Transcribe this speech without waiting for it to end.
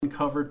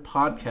Uncovered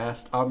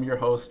podcast. I'm your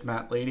host,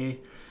 Matt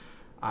Lady.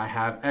 I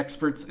have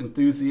experts,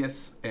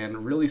 enthusiasts,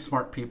 and really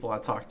smart people I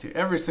talk to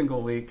every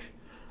single week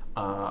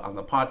on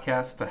the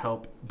podcast to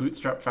help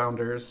bootstrap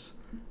founders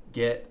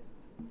get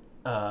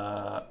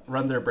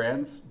run their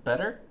brands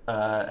better,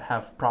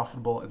 have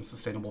profitable and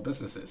sustainable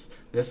businesses.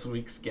 This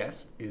week's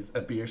guest is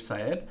Abir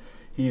Syed.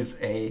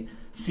 He's a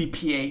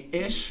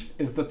CPA-ish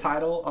is the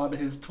title on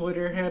his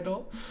Twitter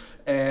handle.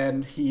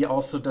 And he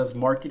also does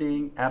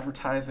marketing,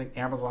 advertising,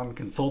 Amazon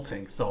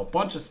consulting. So a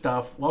bunch of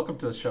stuff. Welcome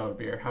to the show,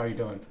 Abir. How are you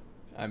doing?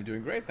 I'm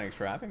doing great. Thanks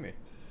for having me.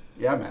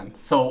 Yeah, man.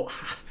 So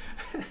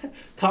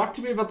talk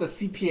to me about the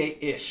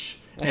CPA-ish.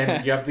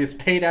 And you have this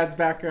paid ads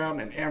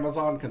background and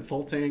Amazon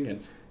consulting,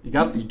 and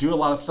you do a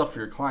lot of stuff for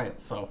your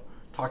clients. So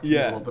talk to me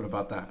a little bit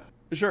about that.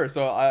 Sure.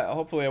 So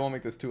hopefully I won't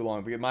make this too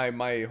long, because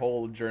my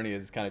whole journey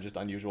is kind of just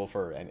unusual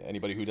for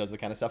anybody who does the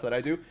kind of stuff that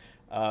I do.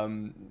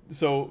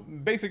 So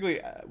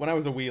basically, when I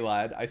was a wee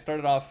lad, I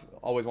started off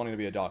always wanting to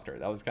be a doctor.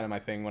 That was kind of my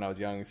thing when I was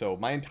young. So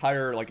my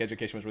entire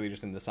education was really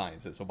just in the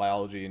sciences, so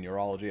biology and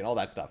neurology and all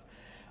that stuff.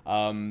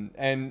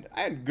 And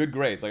I had good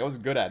grades, I was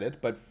good at it,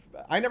 but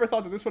I never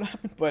thought that this would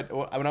happen. But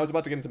when I was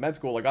about to get into med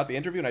school, I got the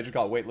interview and I just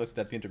got waitlisted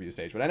at the interview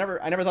stage. But I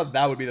never thought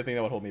that would be the thing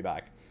that would hold me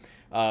back.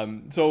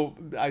 So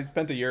I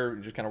spent a year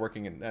just kind of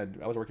working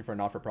I was working for a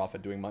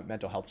not-for-profit doing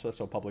mental health stuff,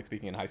 so public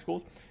speaking in high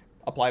schools.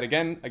 Applied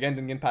again,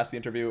 didn't get past the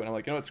interview, and I'm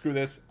like, you know what, screw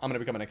this, I'm going to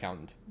become an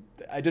accountant.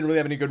 I didn't really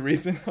have any good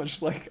reason. I was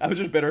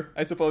just bitter,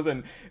 I suppose,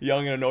 and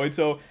young and annoyed.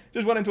 So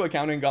just went into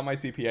accounting, got my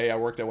CPA. I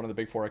worked at one of the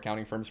big four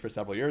accounting firms for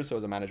several years, so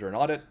as a manager in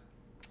audit,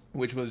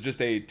 which was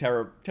just a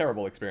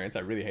terrible experience. I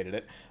really hated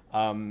it.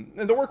 And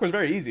the work was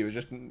very easy. It was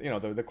just,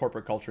 the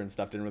corporate culture and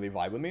stuff didn't really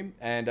vibe with me.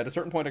 And at a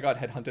certain point, I got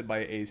headhunted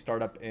by a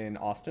startup in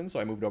Austin, so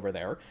I moved over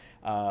there.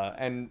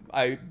 And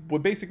I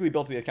would basically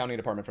build the accounting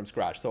department from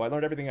scratch. So I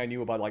learned everything I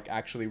knew about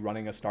actually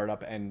running a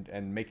startup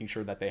and making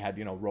sure that they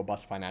had,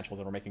 robust financials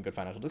and were making good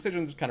financial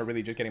decisions, kind of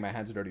really just getting my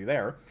hands dirty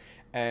there.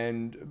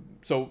 And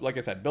so, like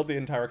I said, built the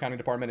entire accounting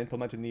department,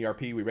 implemented an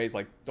ERP. We raised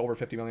over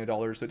 $50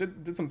 million. So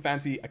did some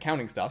fancy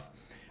accounting stuff.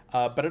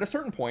 But at a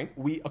certain point,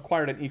 we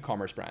acquired an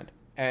e-commerce brand.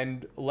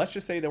 And let's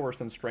just say there were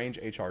some strange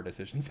HR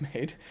decisions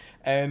made,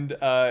 and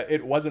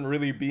it wasn't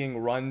really being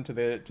run to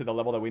the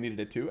level that we needed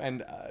it to.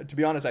 And to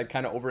be honest, I'd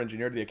kind of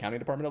over-engineered the accounting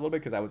department a little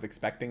bit because I was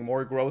expecting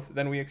more growth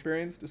than we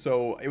experienced.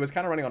 So it was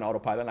kind of running on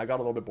autopilot, and I got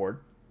a little bit bored.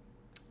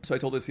 So I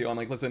told the CEO, I'm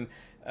like, listen,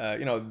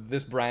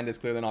 this brand is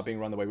clearly not being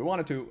run the way we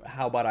want it to.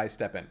 How about I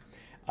step in?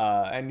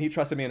 And he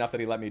trusted me enough that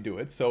he let me do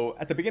it. So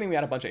at the beginning, we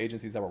had a bunch of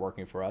agencies that were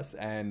working for us.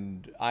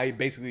 And I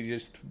basically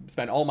just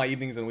spent all my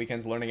evenings and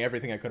weekends learning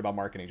everything I could about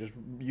marketing, just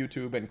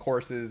YouTube and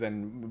courses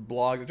and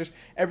blogs, just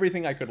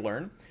everything I could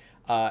learn.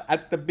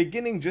 At the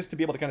beginning, just to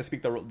be able to kind of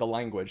speak the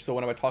language. So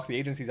when I would talk to the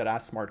agencies, I'd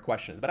ask smart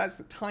questions. But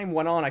as time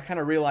went on, I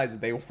kind of realized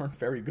that they weren't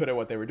very good at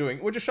what they were doing,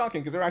 which is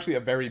shocking because they're actually a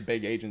very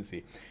big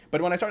agency.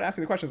 But when I started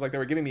asking the questions, they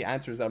were giving me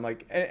answers that I'm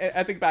like,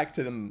 I think back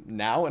to them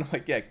now, and I'm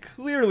like, yeah,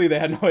 clearly they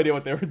had no idea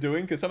what they were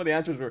doing because some of the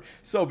answers were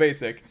so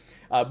basic.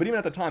 But even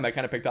at the time, I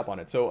kind of picked up on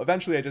it. So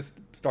eventually, I just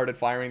started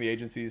firing the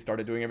agencies,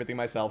 started doing everything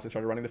myself. So I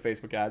started running the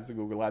Facebook ads, the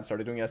Google ads,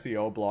 started doing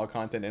SEO, blog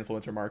content,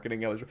 influencer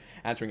marketing. I was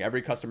answering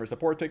every customer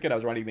support ticket. I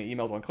was writing the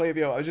emails on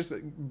Klaviyo. I was just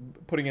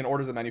putting in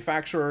orders of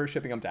manufacturer,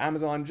 shipping them to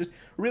Amazon. Just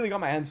really got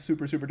my hands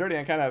super, super dirty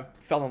and kind of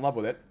fell in love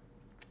with it.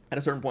 At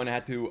a certain point, I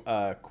had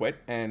to quit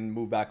and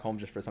move back home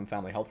just for some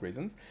family health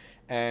reasons.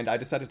 And I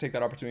decided to take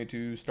that opportunity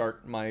to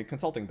start my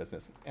consulting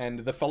business. And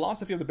the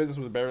philosophy of the business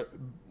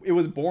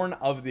was born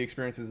of the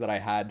experiences that I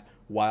had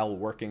while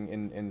working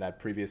in that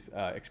previous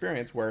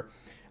experience, where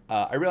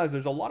I realized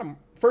there's a lot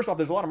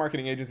of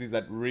marketing agencies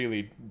that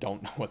really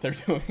don't know what they're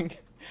doing.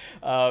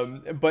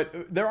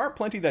 But there are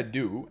plenty that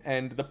do,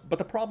 but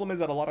the problem is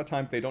that a lot of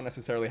times they don't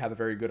necessarily have a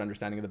very good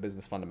understanding of the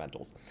business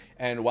fundamentals.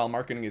 And while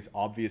marketing is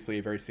obviously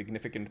a very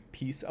significant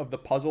piece of the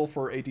puzzle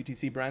for a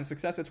DTC brand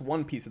success, it's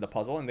one piece of the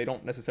puzzle, and they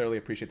don't necessarily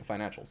appreciate the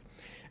financials.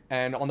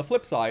 And on the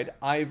flip side,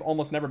 I've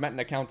almost never met an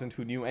accountant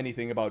who knew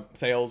anything about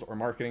sales or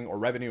marketing or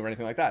revenue or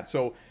anything like that.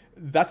 So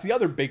that's the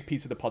other big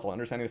piece of the puzzle,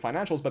 understanding the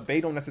financials, but they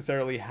don't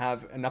necessarily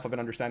have enough of an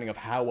understanding of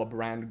how a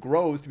brand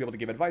grows to be able to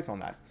give advice on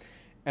that.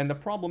 And the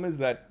problem is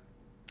that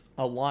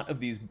a lot of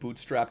these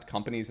bootstrapped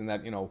companies in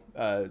that,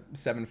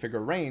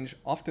 seven-figure range,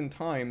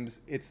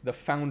 oftentimes it's the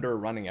founder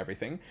running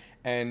everything.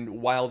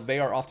 And while they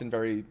are often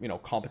very,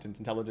 competent,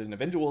 intelligent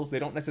individuals, they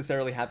don't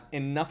necessarily have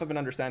enough of an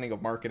understanding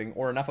of marketing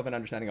or enough of an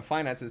understanding of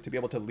finances to be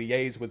able to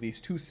liaise with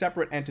these two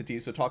separate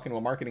entities. So talking to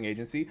a marketing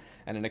agency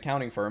and an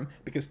accounting firm,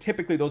 because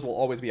typically those will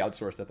always be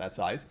outsourced at that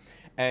size.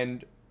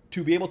 And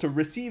to be able to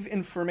receive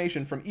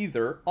information from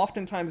either,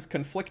 oftentimes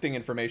conflicting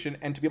information,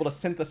 and to be able to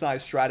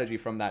synthesize strategy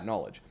from that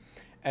knowledge.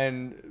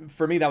 And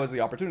for me, that was the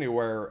opportunity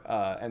where,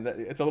 and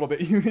it's a little bit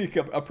unique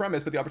a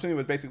premise, but the opportunity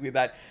was basically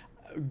that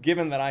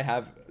given that I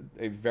have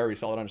a very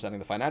solid understanding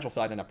of the financial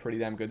side and a pretty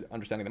damn good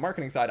understanding of the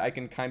marketing side, I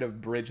can kind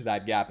of bridge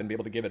that gap and be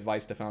able to give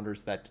advice to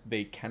founders that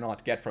they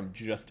cannot get from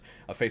just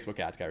a Facebook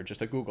ads guy or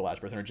just a Google ads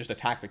person or just a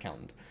tax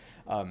accountant.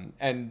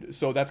 And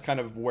so that's kind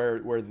of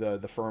where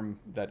the firm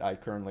that I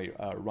currently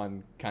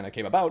run kind of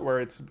came about, where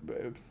it's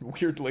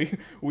weirdly,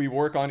 we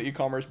work on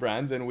e-commerce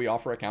brands and we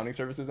offer accounting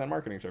services and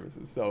marketing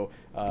services. So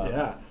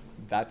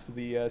that's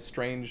the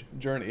strange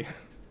journey.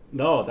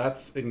 No,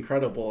 that's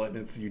incredible, and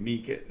it's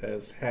unique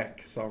as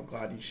heck. So I'm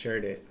glad you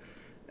shared it,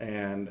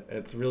 and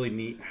it's really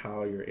neat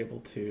how you're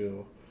able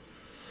to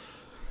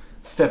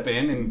step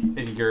in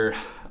and your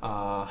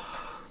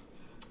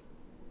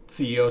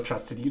CEO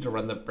trusted you to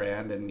run the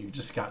brand, and you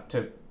just got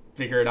to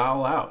figure it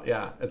all out.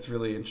 Yeah, it's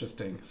really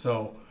interesting.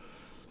 So,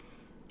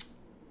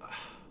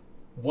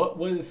 what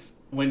was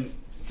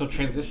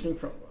transitioning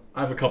from? I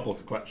have a couple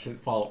of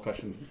follow-up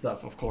questions and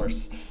stuff, of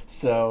course.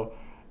 So,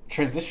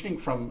 transitioning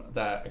from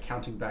that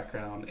accounting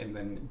background and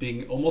then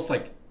being almost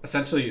like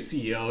essentially a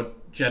CEO,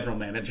 general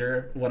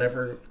manager,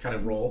 whatever kind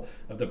of role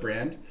of the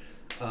brand,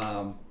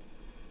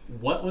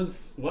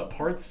 what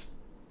parts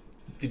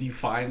did you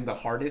find the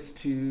hardest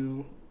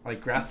to like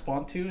grasp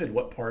onto, and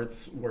what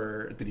parts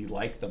did you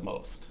like the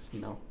most?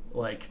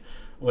 Like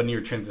when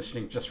you're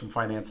transitioning just from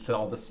finance to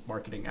all this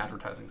marketing,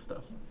 advertising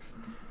stuff.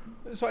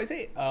 So I'd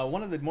say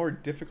one of the more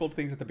difficult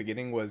things at the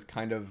beginning was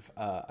kind of,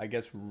 I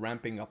guess,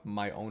 ramping up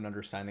my own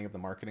understanding of the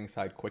marketing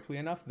side quickly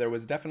enough. There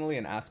was definitely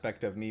an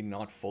aspect of me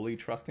not fully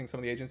trusting some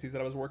of the agencies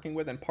that I was working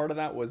with. And part of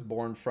that was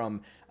born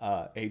from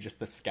just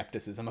the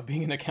skepticism of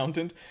being an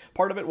accountant.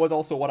 Part of it was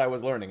also what I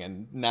was learning.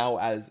 And now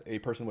as a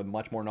person with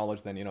much more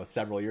knowledge than,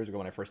 several years ago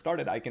when I first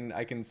started, I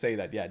can say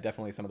that, yeah,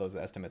 definitely some of those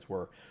estimates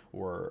were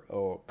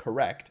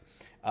correct.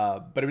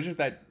 But it was just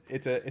that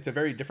it's a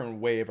very different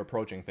way of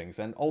approaching things.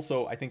 And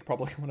also, I think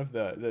probably one of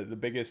the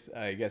biggest,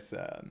 I guess,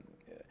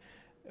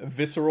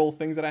 visceral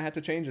things that I had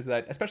to change is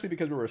that, especially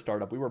because we were a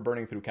startup, we were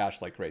burning through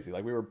cash like crazy.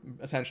 Like we were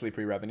essentially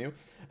pre-revenue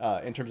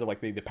in terms of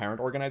like the parent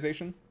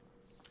organization.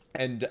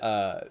 And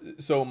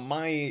so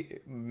my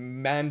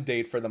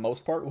mandate for the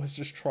most part was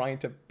just trying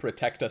to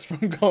protect us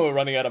from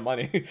running out of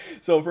money.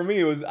 So for me,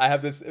 it was, I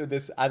have this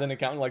as an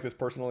accountant, like this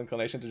personal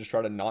inclination to just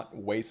try to not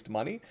waste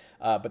money.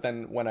 But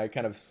then when I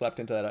kind of slept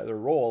into that other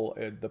role,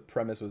 the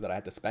premise was that I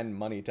had to spend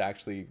money to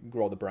actually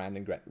grow the brand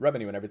and get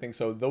revenue and everything.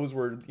 So those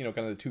were, kind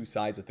of the two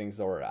sides of things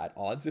that were at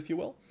odds, if you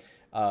will.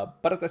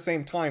 But at the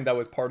same time, that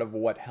was part of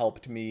what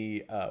helped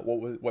me,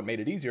 what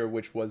made it easier,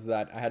 which was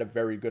that I had a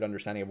very good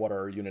understanding of what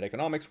our unit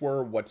economics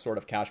were, what sort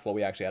of cash flow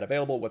we actually had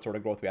available, what sort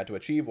of growth we had to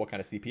achieve, what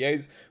kind of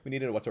CPAs we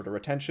needed, what sort of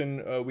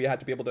retention we had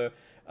to be able to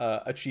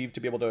achieve to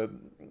be able to,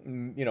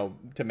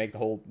 to make the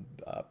whole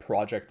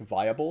project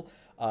viable.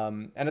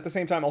 And at the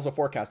same time, also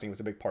forecasting was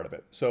a big part of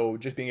it. So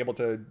just being able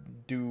to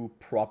do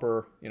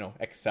proper,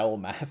 Excel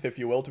math, if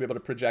you will, to be able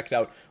to project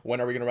out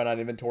when are we going to run out of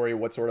inventory,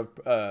 what sort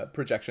of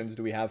projections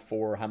do we have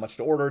for how much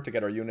to order to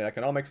get our unit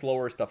economics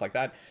lower, stuff like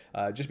that.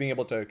 Just being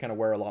able to kind of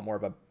wear a lot more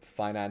of a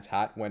finance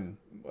hat when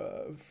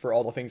for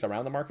all the things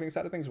around the marketing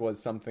side of things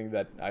was something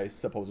that I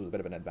suppose was a bit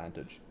of an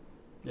advantage.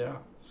 Yeah,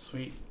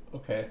 sweet.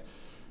 Okay.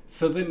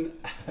 So then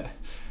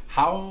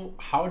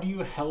how do you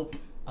help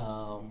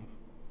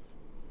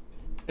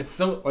it's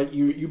so like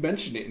you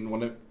mentioned it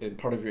in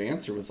part of your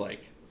answer was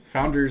like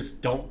founders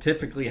don't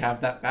typically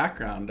have that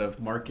background of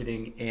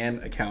marketing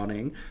and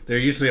accounting. They're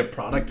usually a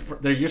product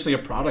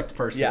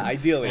person. Yeah,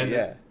 ideally, and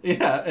yeah.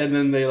 Yeah, and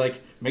then they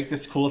like make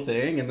this cool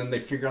thing and then they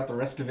figure out the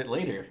rest of it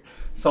later.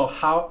 So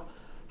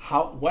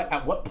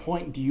at what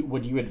point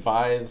would you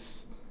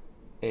advise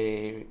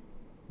a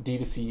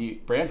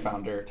D2C brand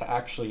founder to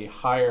actually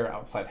hire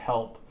outside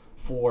help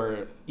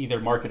for either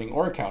marketing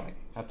or accounting?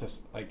 At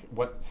this, like,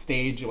 what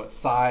stage, what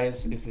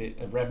size, is it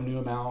a revenue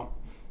amount?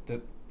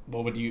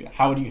 How would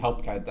you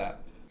help guide that?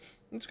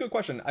 That's a good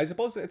question. I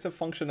suppose it's a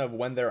function of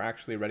when they're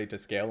actually ready to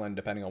scale and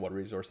depending on what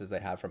resources they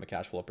have from a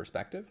cash flow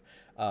perspective.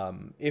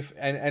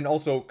 And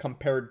also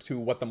compared to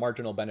what the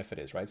marginal benefit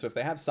is, right? So if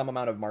they have some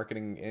amount of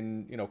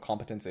marketing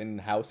competence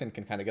in-house and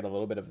can kind of get a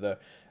little bit of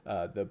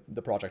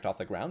the project off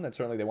the ground, then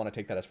certainly they want to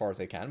take that as far as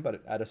they can.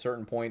 But at a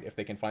certain point, if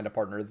they can find a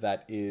partner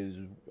that is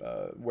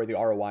where the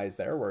ROI is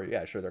there, where,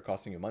 yeah, sure, they're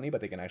costing you money, but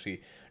they can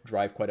actually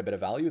drive quite a bit of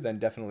value, then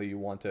definitely you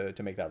want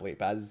to make that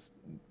leap. As,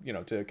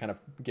 to kind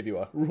of give you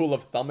a rule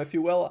of thumb, if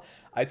you will,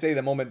 I'd say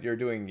the moment you're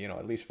doing,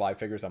 at least 5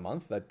 figures a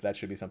month, that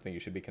should be something you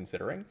should be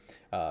considering,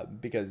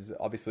 because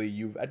obviously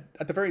you've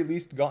at the very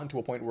least gotten to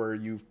a point where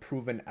you've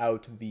proven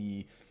out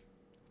the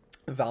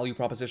value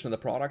proposition of the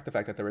product, the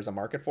fact that there is a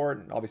market for it.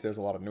 And obviously there's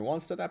a lot of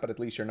nuance to that, but at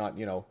least you're not,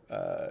 you're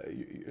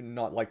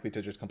not likely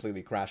to just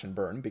completely crash and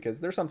burn, because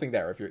there's something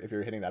there if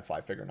you're hitting that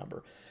 5-figure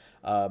number.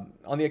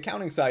 On the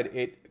accounting side,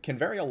 it can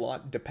vary a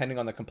lot depending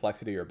on the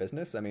complexity of your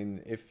business. I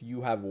mean, if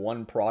you have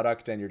one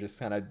product and you're just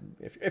kind of,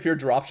 if you're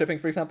drop shipping,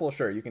 for example,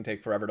 sure, you can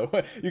take forever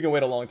you can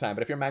wait a long time.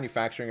 But if you're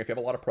manufacturing, if you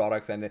have a lot of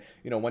products and,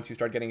 once you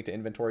start getting into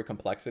inventory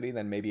complexity,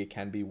 then maybe it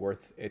can be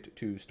worth it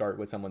to start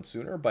with someone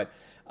sooner. But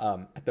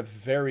at the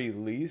very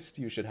least, least,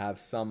 you should have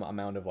some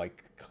amount of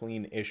like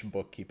clean-ish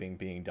bookkeeping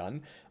being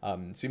done. So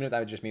even if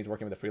that just means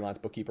working with a freelance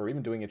bookkeeper or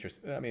even doing it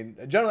I mean,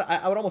 generally,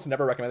 I would almost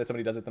never recommend that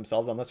somebody does it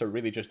themselves unless they're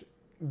really just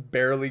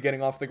barely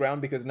getting off the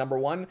ground, because number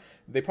one,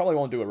 they probably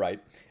won't do it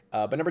right.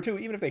 But number two,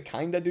 even if they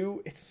kind of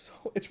do, it's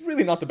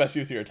really not the best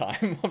use of your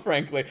time,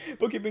 frankly.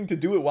 Bookkeeping, to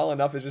do it well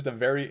enough, is just a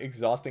very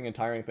exhausting and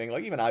tiring thing.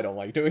 Like, even I don't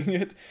like doing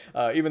it,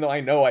 even though I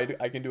know I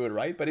can do it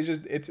right, but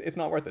it's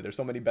not worth it. There's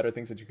so many better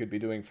things that you could be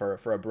doing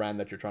for a brand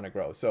that you're trying to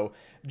grow. So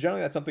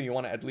generally, that's something you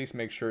want to at least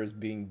make sure is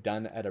being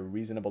done at a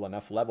reasonable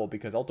enough level,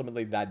 because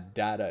ultimately that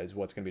data is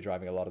what's going to be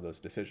driving a lot of those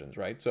decisions,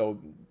 right? So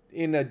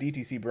in a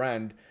DTC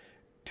brand,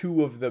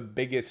 two of the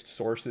biggest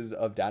sources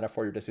of data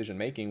for your decision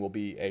making will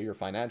be A, your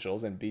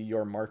financials, and B,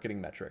 your marketing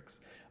metrics.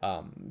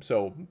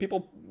 So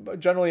people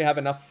generally have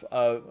enough,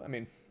 I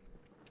mean,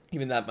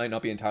 even that might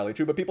not be entirely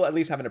true, but people at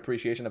least have an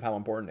appreciation of how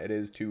important it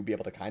is to be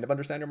able to kind of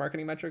understand your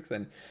marketing metrics.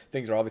 And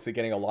things are obviously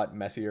getting a lot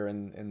messier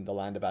in the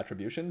land of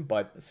attribution,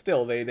 but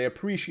still they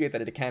appreciate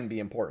that it can be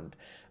important.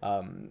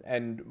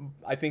 And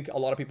I think a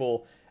lot of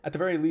people, at the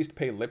very least,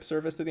 pay lip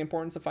service to the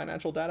importance of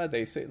financial data.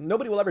 They say,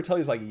 nobody will ever tell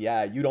you, like,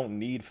 yeah, you don't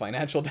need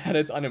financial data,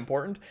 it's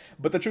unimportant.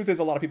 But the truth is,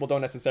 a lot of people don't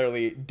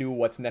necessarily do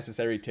what's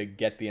necessary to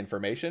get the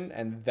information.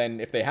 And then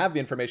if they have the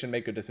information,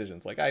 make good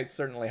decisions. Like, I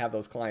certainly have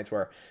those clients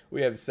where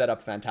we have set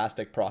up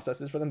fantastic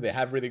processes for them. They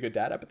have really good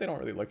data, but they don't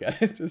really look at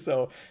it.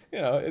 So,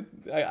 you know,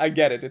 I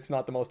get it. It's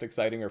not the most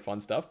exciting or fun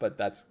stuff, but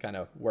that's kind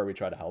of where we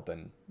try to help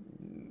and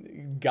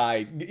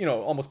guide, you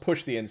know, almost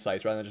push the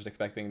insights rather than just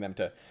expecting them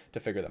to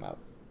figure them out.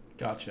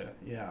 Gotcha.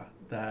 Yeah,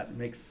 that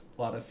makes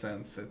a lot of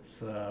sense.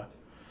 It's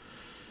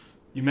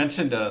you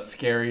mentioned a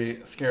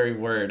scary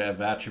word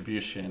of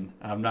attribution.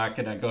 I'm not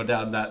gonna go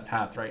down that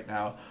path right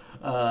now,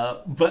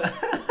 but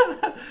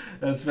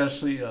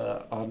especially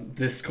on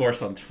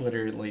discourse on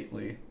Twitter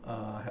lately,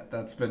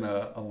 that's been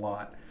a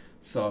lot.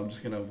 So I'm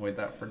just gonna avoid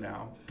that for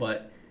now.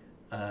 But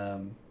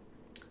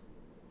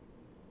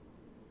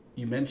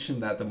you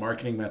mentioned that the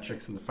marketing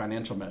metrics and the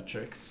financial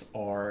metrics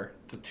are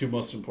the two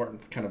most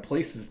important kind of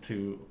places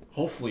to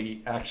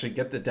hopefully actually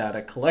get the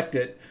data, collect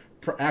it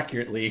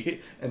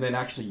accurately, and then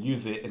actually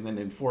use it and then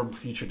inform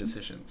future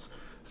decisions.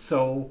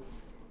 So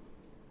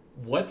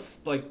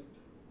what's like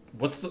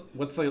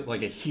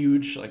a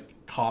huge,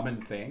 like, common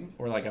thing,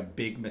 or like a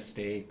big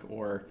mistake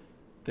or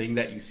thing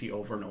that you see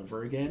over and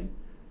over again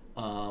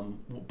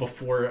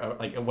before,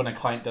 like, when a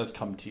client does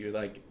come to you,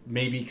 like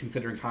maybe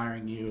considering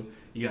hiring you,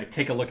 you like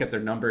take a look at their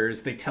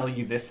numbers, they tell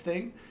you this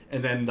thing,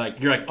 and then like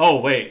you're like, oh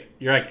wait,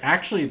 you're like,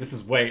 actually this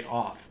is way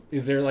off.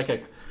 Is there like a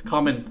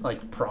common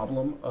like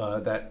problem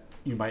that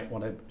you might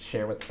want to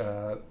share with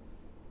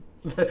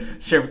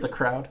share with the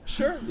crowd?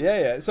 Sure.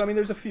 Yeah. So I mean,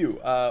 there's a few.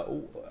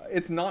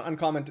 It's not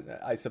uncommon,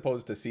 I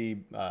suppose, to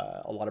see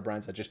a lot of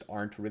brands that just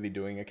aren't really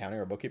doing accounting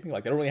or bookkeeping.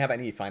 Like, they don't really have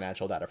any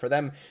financial data. For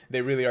them,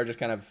 they really are just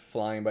kind of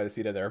flying by the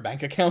seat of their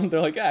bank account.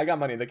 They're like, yeah, I got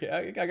money.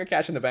 I got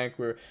cash in the bank.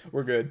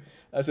 We're good.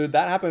 So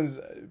that happens,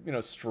 you know,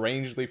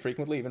 strangely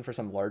frequently, even for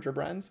some larger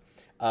brands.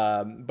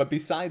 But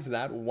besides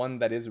that, one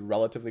that is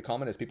relatively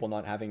common is people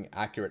not having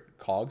accurate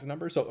COGS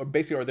numbers. So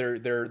basically, or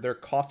their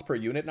cost per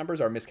unit numbers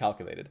are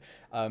miscalculated.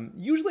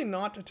 Usually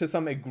not to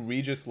some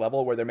egregious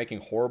level where they're making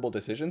horrible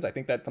decisions. I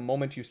think that the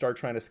moment you start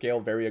trying to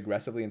scale very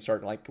aggressively and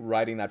start like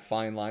riding that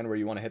fine line where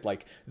you want to hit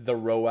like the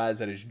ROAS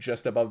that is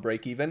just above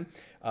break even,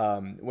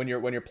 when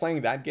you're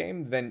playing that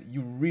game, then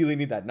you really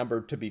need that number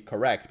to be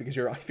correct, because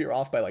if you're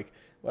off by like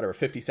whatever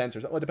 50 cents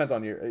or something, well, it depends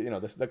on your, you know,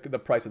 the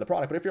price of the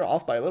product, but if you're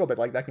off by a little bit,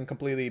 like, that can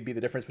completely be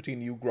the difference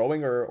between you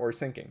growing or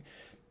sinking.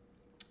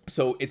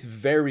 So it's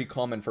very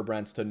common for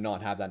brands to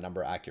not have that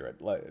number accurate.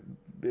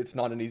 It's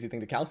not an easy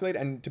thing to calculate,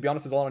 and to be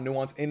honest, there's a lot of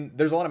nuance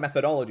there's a lot of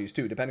methodologies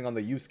too, depending on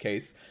the use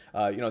case.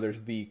 You know,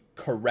 there's the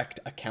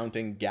correct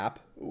accounting gap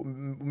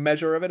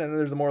measure of it, and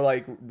there's the more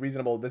like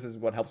reasonable, this is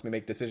what helps me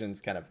make decisions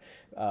kind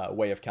of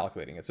way of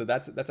calculating it. So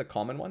that's a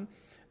common one.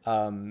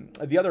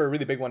 The other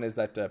really big one is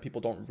that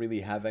people don't really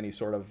have any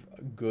sort of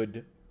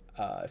good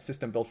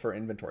system built for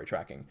inventory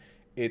tracking.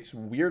 It's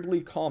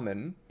weirdly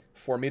common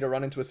for me to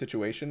run into a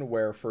situation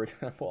where, for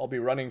example, I'll be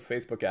running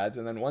Facebook ads,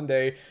 and then one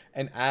day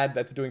an ad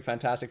that's doing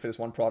fantastic for this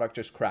one product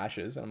just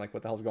crashes, and I'm like,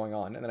 what the hell's going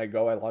on? And then I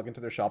log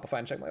into their Shopify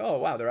and check, like, oh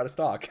wow, they're out of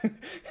stock.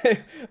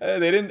 They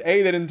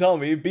didn't tell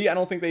me. B, I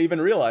don't think they even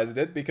realized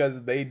it,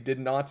 because they did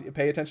not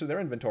pay attention to their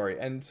inventory.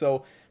 And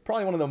so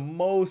probably one of the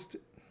most,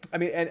 I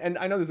mean, and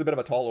I know this is a bit of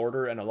a tall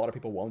order, and a lot of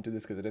people won't do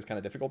this because it is kind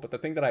of difficult, but the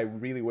thing that I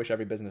really wish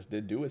every business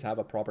did do is have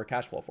a proper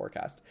cash flow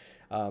forecast.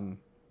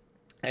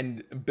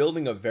 And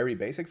building a very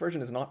basic version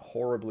is not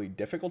horribly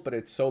difficult, but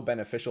it's so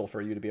beneficial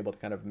for you to be able to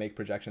kind of make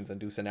projections and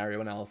do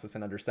scenario analysis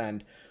and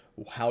understand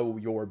how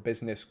your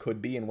business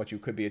could be and what you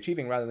could be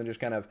achieving, rather than just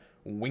kind of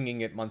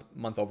winging it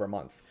month over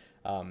month.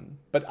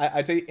 But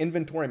I'd say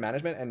inventory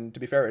management, and to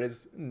be fair, it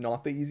is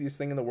not the easiest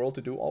thing in the world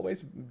to do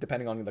always,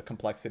 depending on the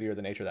complexity or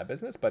the nature of that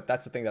business, but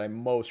that's the thing that I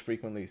most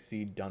frequently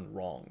see done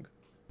wrong.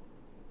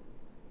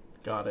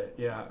 Got it.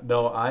 Yeah.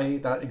 No,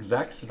 that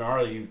exact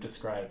scenario you've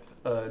described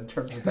in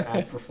terms of the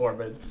ad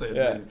performance and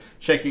then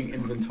checking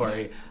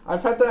inventory.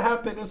 I've had that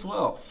happen as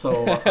well.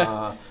 So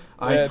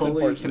I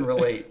totally can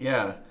relate.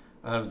 Yeah.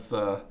 I was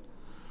I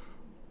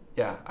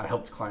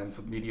helped clients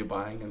with media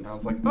buying, and I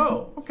was like,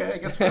 oh, okay, I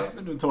guess we have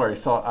inventory.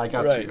 So I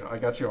got you. I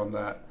got you on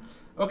that.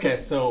 Okay,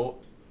 so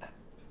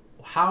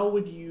how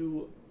would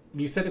you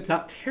said it's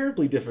not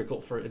terribly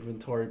difficult for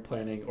inventory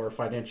planning or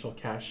financial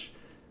cash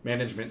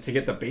management to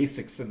get the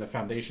basics and the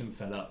foundation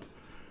set up.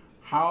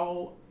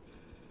 How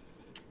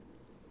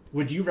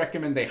would you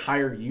recommend they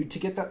hire you to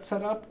get that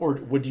set up? Or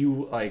would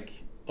you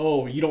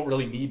you don't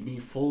really need me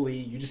fully,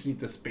 you just need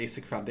this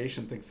basic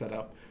foundation thing set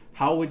up?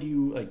 How would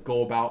you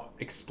go about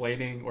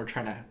explaining or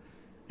trying to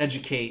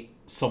educate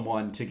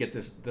someone to get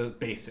the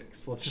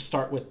basics? Let's just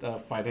start with the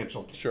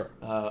financial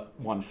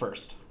one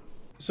first.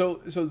 So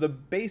the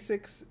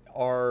basics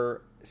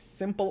are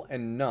simple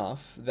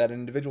enough that an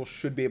individual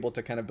should be able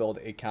to kind of build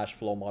a cash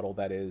flow model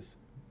that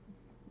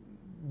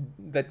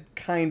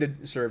kind of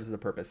serves the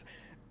purpose.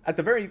 At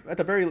the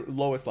very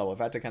lowest level,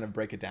 if I had to kind of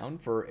break it down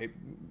for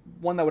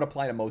one that would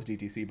apply to most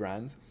DTC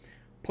brands,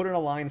 put in a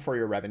line for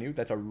your revenue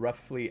that's a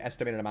roughly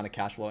estimated amount of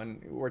cash flow.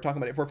 And we're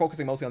talking about, if we're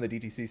focusing mostly on the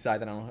DTC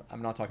side, then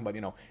I'm not talking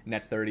about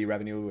net 30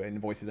 revenue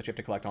invoices that you have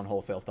to collect on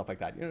wholesale, stuff like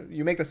that.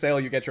 You make the sale,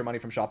 you get your money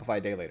from Shopify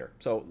a day later.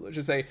 So let's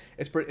just say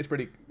it's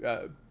pretty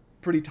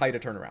tight a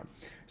turnaround.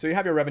 So you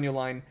have your revenue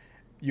line,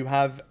 you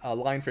have a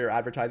line for your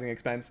advertising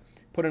expense,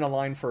 put in a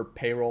line for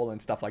payroll and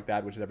stuff like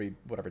that, which is every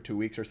 2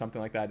 weeks or something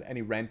like that.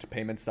 Any rent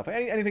payments, stuff,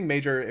 anything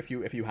major if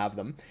you have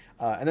them.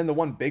 And then the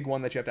one big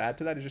one that you have to add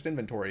to that is just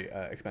inventory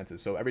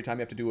expenses. So every time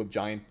you have to do a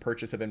giant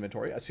purchase of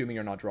inventory, assuming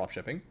you're not drop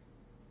shipping,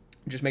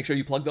 just make sure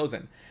you plug those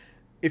in.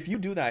 If you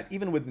do that,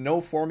 even with no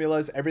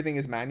formulas, everything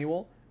is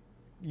manual,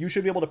 you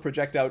should be able to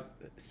project out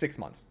 6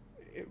 months.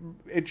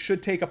 It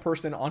should take a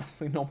person,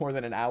 honestly, no more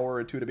than an hour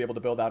or two to be able to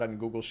build out on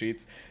Google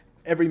Sheets.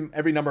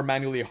 Every number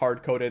manually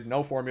hard-coded,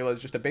 no formulas,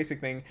 just a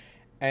basic thing.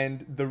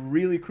 And the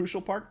really crucial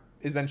part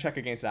is then check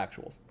against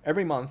actuals.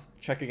 Every month,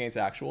 check against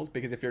actuals,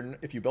 because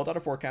if you build out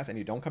a forecast and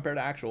you don't compare to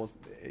actuals,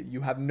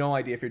 you have no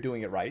idea if you're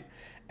doing it right.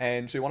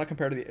 And so you want to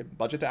compare to the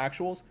budget to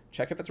actuals,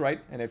 check if it's right,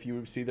 and if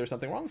you see there's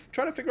something wrong,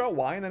 try to figure out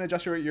why, and then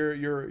adjust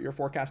your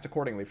forecast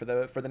accordingly for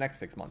the next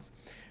 6 months.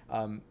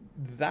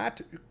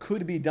 That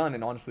could be done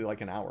in honestly like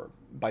an hour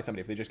by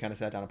somebody if they just kind of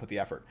sat down and put the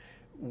effort.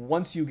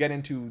 Once you get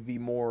into the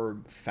more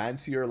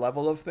fancier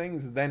level of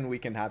things, then we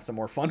can have some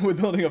more fun with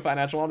building a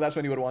financial model. That's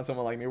when you would want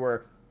someone like me,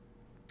 where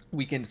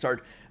we can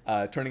start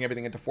turning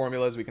everything into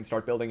formulas. We can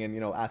start building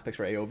in, aspects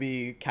for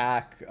AOV,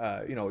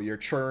 CAC, your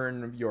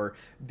churn,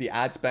 the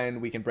ad spend.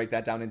 We can break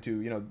that down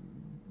into,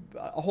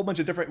 a whole bunch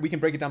of different, we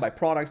can break it down by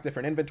products,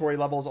 different inventory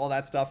levels, all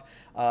that stuff.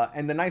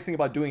 And the nice thing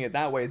about doing it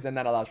that way is then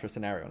that allows for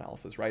scenario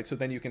analysis, right? So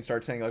then you can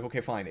start saying like, okay,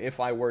 fine, if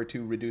I were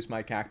to reduce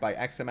my CAC by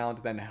X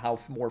amount, then how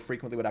more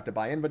frequently would I have to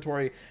buy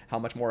inventory? How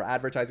much more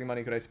advertising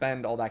money could I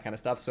spend? All that kind of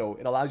stuff. So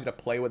it allows you to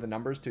play with the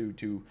numbers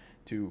to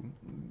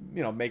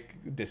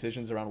make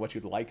decisions around what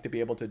you'd like to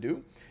be able to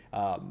do.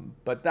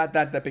 But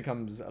that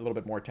becomes a little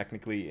bit more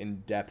technically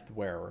in depth,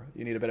 where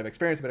you need a bit of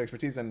experience, a bit of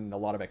expertise, and a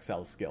lot of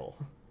Excel skill.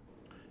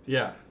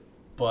 Yeah.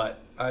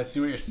 But I see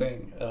what you're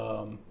saying,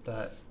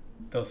 that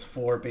those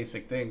 4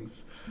 basic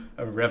things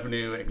of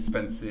revenue,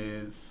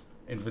 expenses,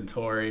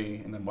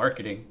 inventory, and then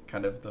marketing,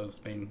 kind of those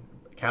main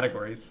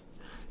categories,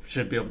 you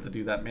should be able to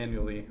do that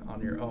manually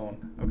on your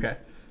own. Okay,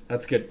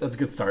 that's good. That's a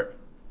good start.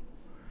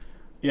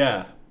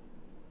 Yeah,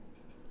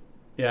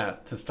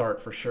 to start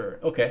for sure.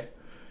 Okay.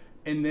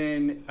 And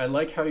then I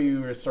like how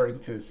you were starting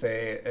to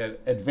say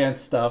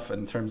advanced stuff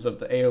in terms of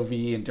the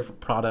AOV and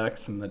different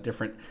products and the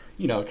different,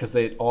 because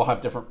they all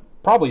have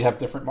probably have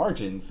different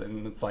margins,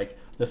 and it's like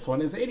this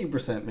one is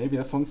 80%, maybe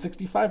this one's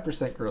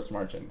 65% gross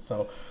margin.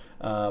 So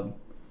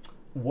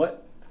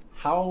let's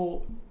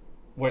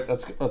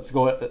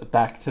go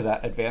back to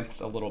that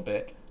advanced a little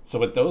bit. So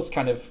with those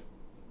kind of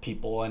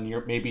people, and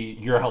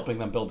you're helping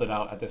them build it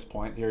out at this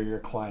point, they're your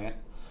client,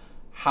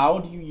 how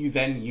do you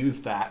then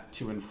use that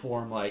to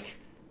inform like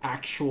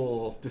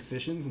actual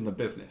decisions in the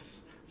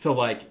business? So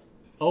like,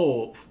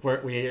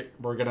 we're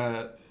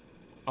gonna,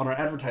 on our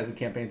advertising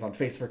campaigns on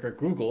Facebook or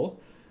Google,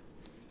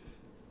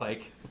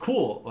 like,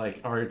 cool,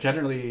 like, are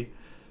generally,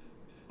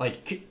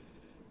 like,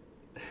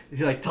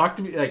 talk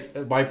to me,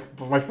 like,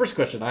 my first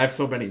question, I have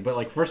so many, but,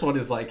 like, first one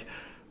is, like,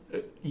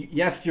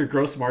 yes, your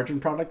gross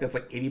margin product, that's,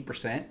 like,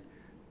 80%,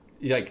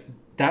 like,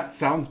 that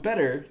sounds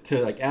better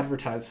to, like,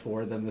 advertise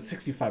for than the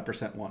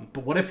 65% one,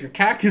 but what if your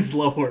CAC is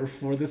lower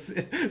for this?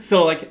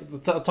 So,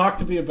 like, talk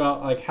to me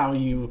about, like, how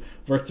you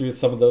work through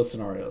some of those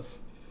scenarios.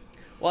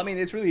 Well, I mean,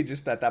 it's really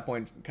just at that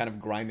point kind of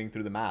grinding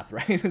through the math,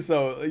 right?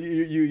 So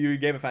you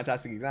gave a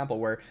fantastic example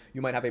where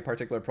you might have a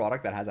particular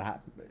product that has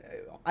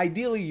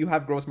ideally you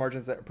have gross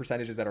margins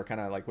percentages that are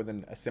kind of like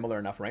within a similar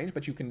enough range,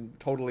 but you can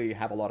totally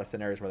have a lot of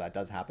scenarios where that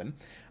does happen.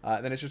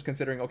 Then it's just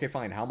considering, okay,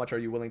 fine, how much are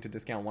you willing to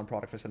discount one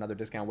product versus another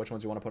discount? Which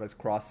ones you want to put as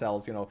cross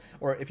sells,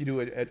 or if you do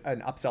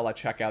an upsell at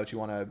checkout, you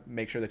want to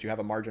make sure that you have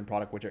a margin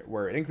product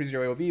where it increases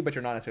your AOV, but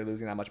you're not necessarily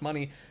losing that much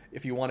money.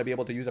 If you want to be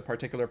able to use a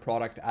particular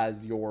product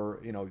as your,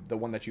 the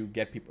one that you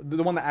get people,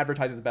 the one that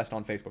advertises best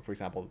on Facebook, for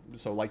example.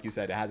 So like you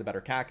said, it has a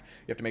better CAC.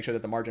 You have to make sure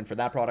that the margin for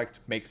that product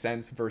makes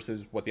sense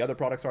versus what the other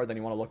products are. Then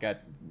you want to look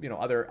at,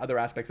 other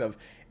aspects of,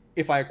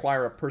 if I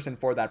acquire a person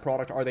for that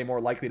product, are they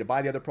more likely to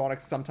buy the other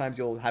products? Sometimes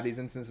you'll have these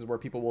instances where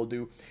people will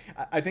do,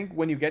 I think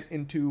when you get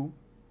into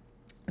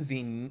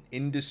the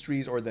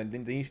industries or the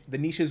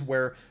niches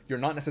where you're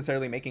not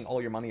necessarily making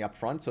all your money up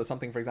front. So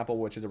something, for example,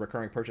 which is a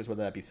recurring purchase,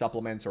 whether that be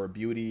supplements or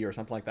beauty or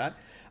something like that.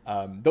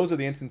 Those are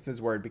the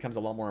instances where it becomes a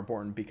lot more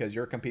important because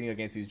you're competing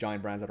against these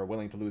giant brands that are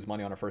willing to lose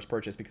money on a first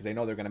purchase because they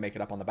know they're going to make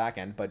it up on the back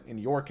end. But in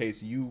your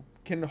case, you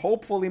can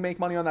hopefully make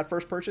money on that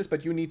first purchase,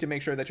 but you need to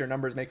make sure that your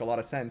numbers make a lot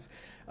of sense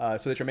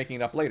so that you're making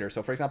it up later.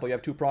 So for example, you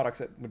have two products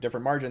with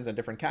different margins and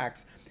different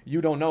CACs. You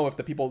don't know if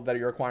the people that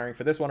you're acquiring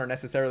for this one are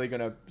necessarily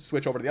going to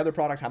switch over to the other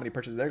product, how many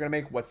purchases they're going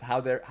to make,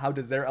 how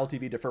does their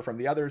LTV differ from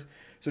the others.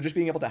 So just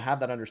being able to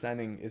have that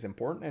understanding is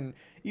important. And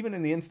even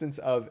in the instance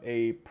of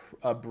a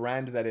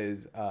brand that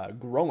is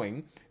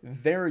growing,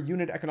 their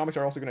unit economics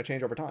are also going to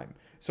change over time.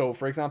 So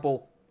for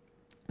example,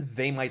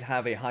 they might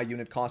have a high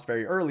unit cost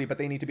very early, but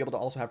they need to be able to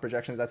also have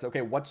projections that's,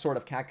 okay, what sort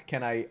of CAC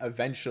can I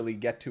eventually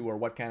get to, or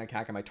what kind of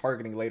CAC am I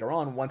targeting later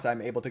on once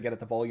I'm able to get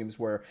at the volumes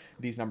where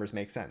these numbers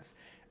make sense.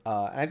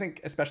 And I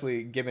think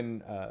especially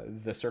given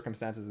the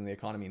circumstances in the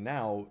economy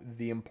now,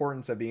 the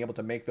importance of being able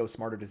to make those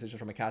smarter decisions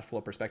from a cash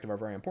flow perspective are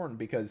very important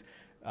because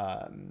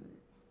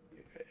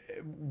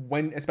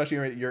when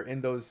especially you're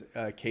in those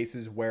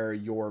cases where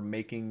you're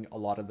making a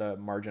lot of the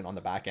margin on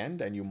the back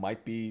end and you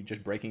might be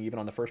just breaking even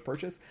on the first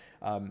purchase,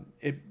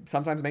 it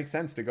sometimes makes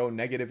sense to go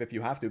negative if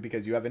you have to,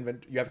 because you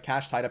have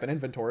cash tied up in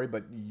inventory,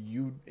 but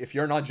if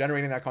you're not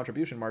generating that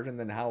contribution margin,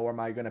 then how am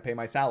I going to pay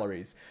my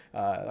salaries?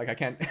 I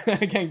can't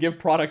I can't give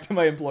product to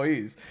my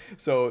employees.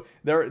 So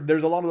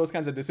there's a lot of those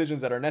kinds of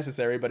decisions that are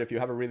necessary, but if you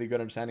have a really good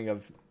understanding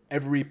of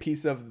every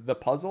piece of the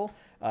puzzle,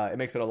 it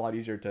makes it a lot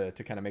easier to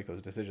kind of make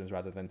those decisions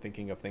rather than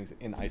thinking of things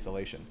in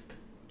isolation.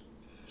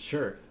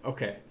 Sure.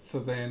 Okay. So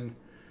then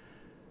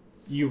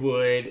you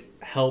would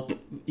help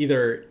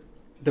either,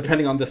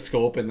 depending on the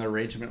scope and the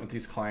arrangement with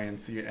these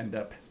clients, you end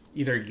up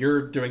either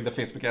you're doing the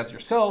Facebook ads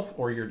yourself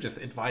or you're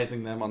just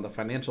advising them on the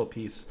financial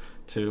piece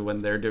to when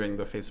they're doing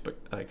the Facebook,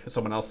 like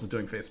someone else is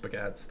doing Facebook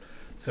ads.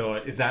 So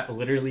is that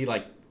literally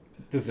like,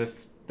 does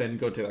this then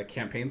go to like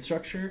campaign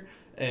structure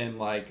and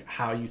like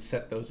how you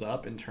set those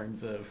up in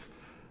terms of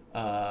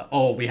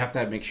we have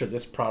to make sure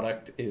this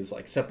product is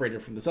like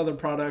separated from this other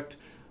product?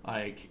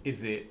 Like,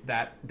 is it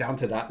that down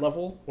to that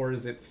level, or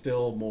is it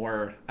still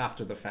more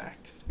after the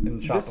fact in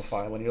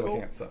Shopify when you're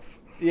looking at stuff?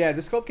 Yeah,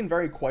 the scope can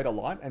vary quite a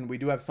lot, and we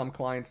do have some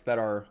clients that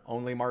are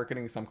only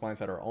marketing, some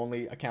clients that are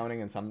only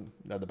accounting, and some,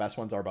 the best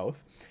ones are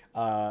both.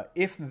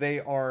 If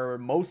they are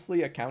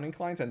mostly accounting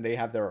clients and they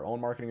have their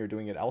own marketing or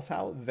doing it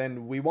elsehow,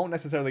 then we won't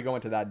necessarily go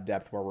into that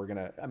depth where we're going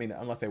to,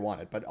 unless they want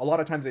it. But a lot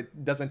of times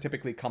it doesn't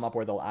typically come up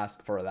where they'll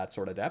ask for that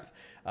sort of depth.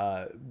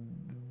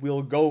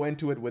 We'll go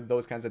into it with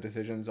those kinds of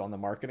decisions on the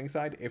marketing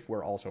side if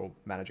we're also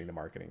managing the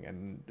marketing.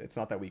 And it's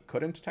not that we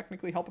couldn't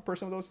technically help a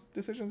person with those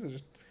decisions. It's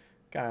just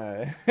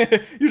kind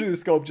of usually the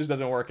scope just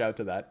doesn't work out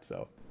to that.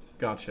 So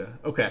gotcha.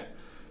 Okay,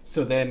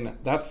 so then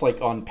that's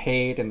like on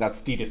paid, and that's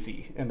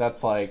D2C, and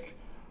that's like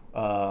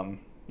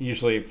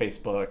usually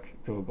Facebook,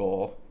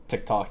 Google,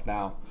 TikTok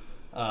now.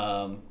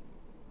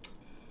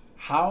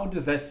 How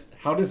does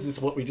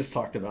this what we just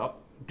talked about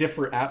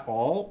differ at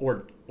all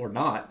or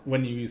not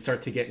when you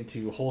start to get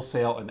into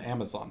wholesale and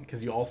Amazon?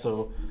 Because you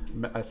also,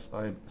 I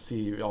see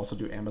you also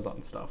do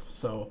Amazon stuff,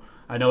 so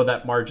I know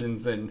that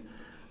margins and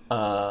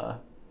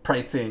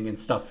pricing and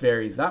stuff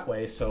varies that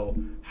way. So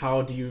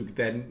how do you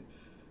then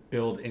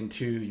build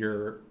into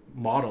your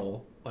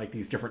model like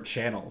these different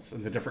channels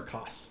and the different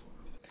costs?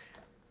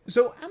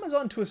 So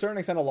Amazon, to a certain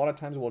extent, a lot of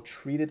times will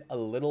treat it a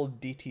little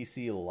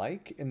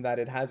DTC-like in that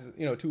it has,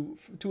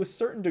 to a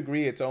certain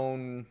degree, its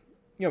own,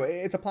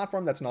 it's a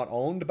platform that's not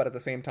owned, but at the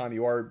same time,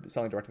 you are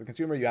selling direct to the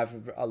consumer. You have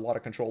a lot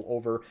of control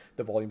over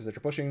the volumes that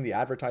you're pushing, the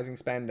advertising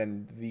spend,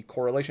 and the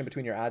correlation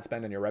between your ad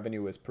spend and your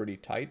revenue is pretty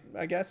tight,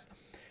 I guess.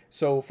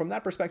 So from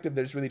that perspective,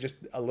 there's really just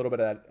a little bit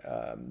of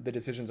that, the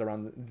decisions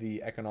around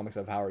the economics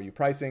of how are you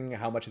pricing,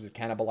 how much is it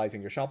cannibalizing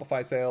your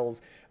Shopify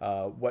sales,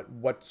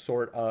 what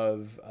sort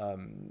of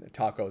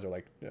tacos are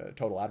like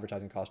total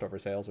advertising cost over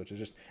sales, which is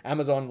just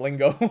Amazon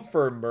lingo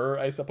for MRR,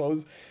 I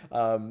suppose.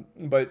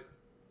 But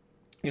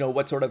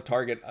what sort of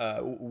target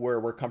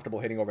we're comfortable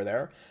hitting over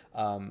there.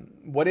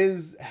 What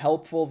is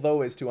helpful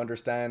though is to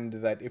understand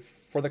that if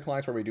for the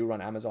clients where we do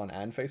run Amazon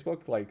and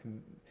Facebook, like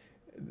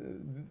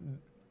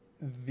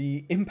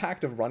the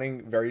impact of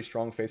running very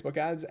strong Facebook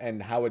ads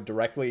and how it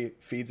directly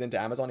feeds into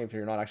Amazon if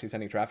you're not actually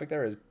sending traffic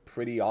there is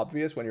pretty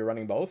obvious when you're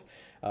running both.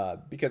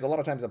 Because a lot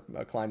of times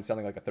a client is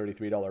selling like a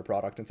 $33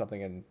 product and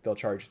something, and they'll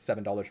charge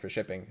 $7 for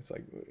shipping. It's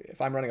like,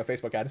 if I'm running a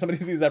Facebook ad and somebody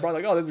sees that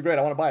product, like, oh, this is great,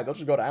 I want to buy it, they'll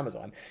just go to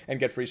Amazon and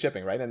get free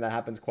shipping, right? And that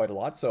happens quite a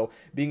lot. So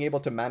being able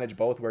to manage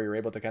both, where you're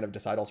able to kind of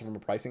decide also from a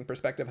pricing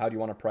perspective, how do you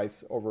want to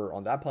price over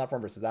on that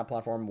platform versus that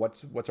platform? What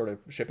sort of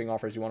shipping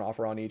offers you want to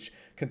offer on each,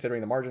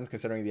 considering the margins,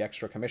 considering the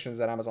extra commissions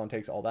that Amazon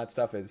takes, all that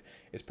stuff is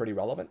pretty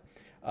relevant.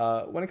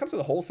 When it comes to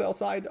the wholesale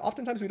side,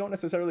 oftentimes we don't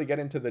necessarily get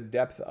into the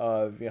depth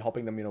of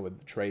helping them,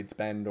 with trade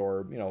spend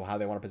or, how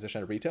they want to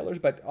position at retailers.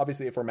 But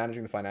obviously, if we're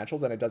managing the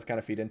financials, then it does kind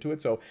of feed into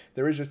it. So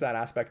there is just that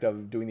aspect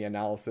of doing the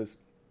analysis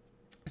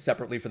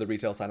separately for the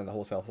retail side and the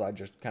wholesale side,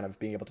 just kind of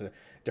being able to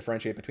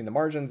differentiate between the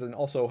margins, and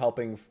also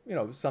helping,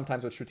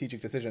 sometimes with strategic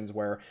decisions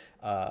where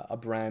a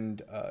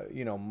brand,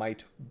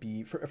 might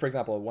be, for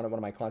example, one of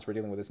my clients we're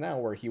dealing with this now,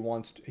 where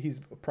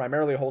he's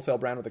primarily a wholesale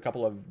brand with a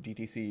couple of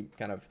DTC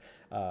kind of,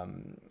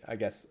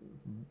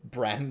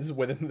 brands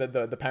within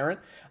the parent,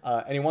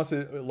 and he wants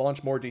to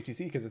launch more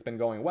DTC because it's been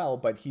going well,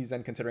 but he's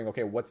then considering,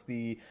 okay, what's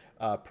the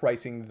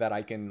pricing that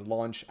I can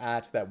launch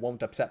at that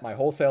won't upset my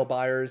wholesale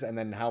buyers, and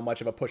then how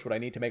much of a push would I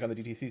need to make on the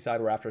DTC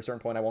side, where after a certain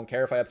point I won't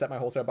care if I upset my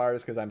wholesale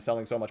buyers because I'm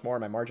selling so much more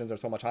and my margins are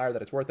so much higher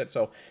that it's worth it.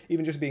 So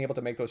even just being able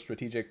to make those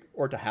strategic,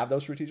 or to have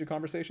those strategic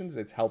conversations,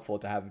 it's helpful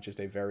to have just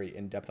a very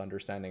in-depth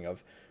understanding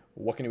of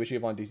what can you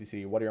achieve on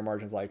DTC, what are your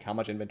margins like, how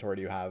much inventory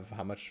do you have,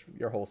 how much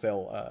your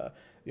wholesale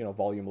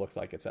volume looks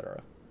like, etc.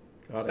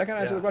 That kind of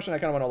answers the question. I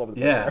kind of went all over the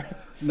place there.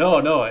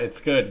 No, it's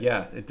good.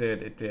 Yeah, it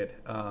did. It's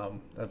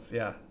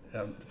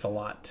a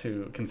lot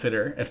to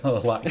consider and a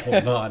lot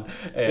going on.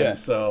 And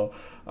so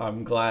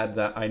I'm glad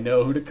that I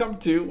know who to come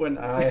to when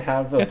I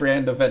have a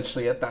brand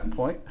eventually at that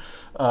point,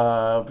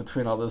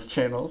 between all those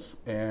channels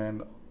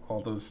and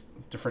all those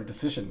different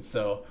decisions.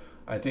 So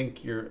I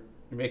think you're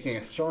making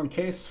a strong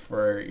case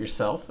for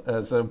yourself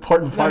as an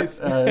important part,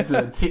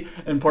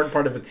 important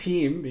part of a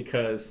team,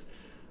 because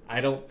I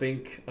don't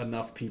think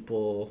enough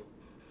people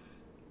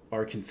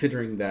are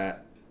considering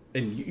that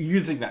and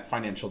using that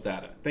financial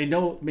data. They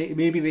know,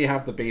 maybe they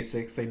have the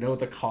basics, they know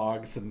the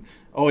cogs, and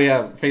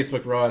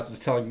Facebook ROAS is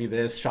telling me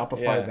this,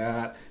 Shopify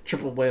that,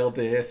 Triple Whale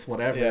this,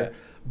 whatever.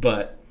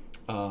 But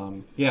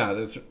I'm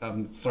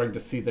starting to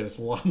see there's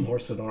a lot more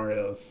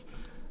scenarios.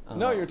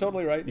 No, you're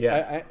totally right.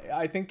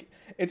 I think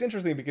it's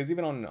interesting because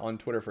even on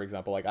Twitter, for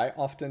example, like, I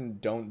often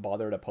don't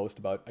bother to post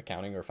about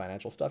accounting or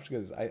financial stuff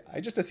because I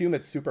just assume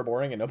it's super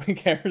boring and nobody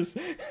cares.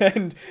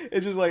 And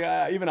it's just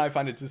like, even I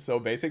find it just so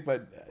basic.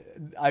 But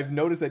I've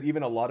noticed that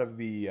even a lot of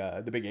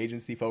the big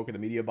agency folk or the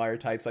media buyer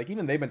types, like,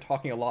 even they've been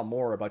talking a lot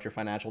more about your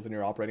financials and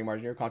your operating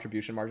margin, your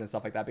contribution margin, and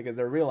stuff like that, because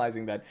they're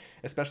realizing that,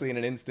 especially in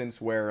an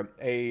instance where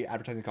A,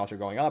 advertising costs are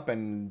going up,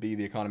 and B,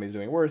 the economy is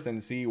doing worse,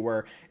 and C,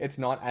 where it's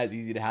not as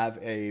easy to have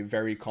a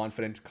very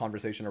confident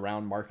conversation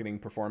around marketing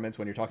performance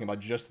when you're talking about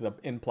just the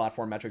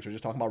in-platform metrics, or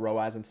just talking about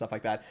ROAS and stuff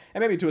like that.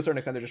 And maybe to a certain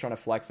extent, they're just trying to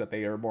flex that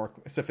they are more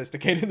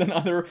sophisticated than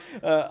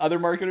other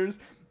marketers.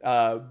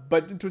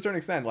 But to a certain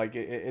extent, like,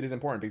 it is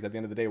important, because at the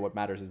end of the day, what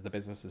matters is the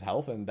business's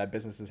health, and that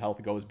business's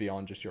health goes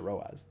beyond just your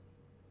ROAS.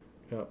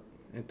 Yep,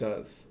 it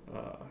does.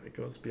 It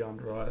goes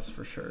beyond ROAS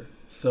for sure.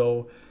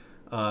 So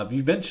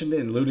you've mentioned it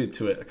and alluded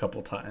to it a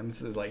couple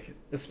times, like,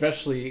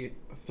 especially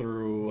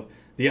through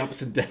the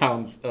ups and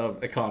downs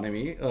of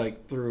economy,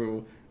 like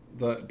through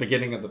the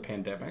beginning of the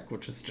pandemic,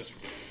 which is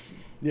just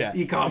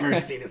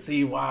e-commerce,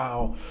 D2C,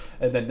 wow.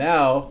 And then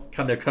now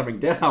kind of coming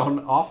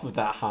down off of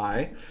that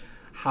high,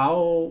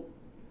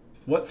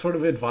 what sort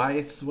of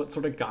advice, what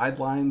sort of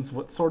guidelines,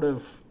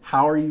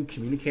 how are you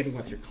communicating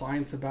with your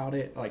clients about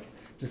it? Like,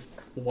 just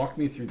walk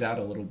me through that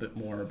a little bit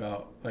more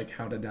about, like,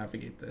 how to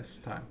navigate this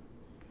time.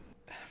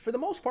 For the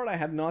most part, I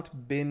have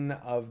not been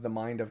of the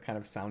mind of kind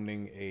of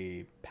sounding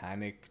a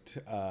panicked,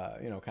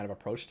 kind of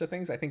approach to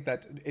things. I think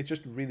that it's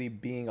just really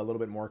being a little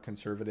bit more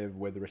conservative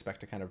with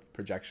respect to kind of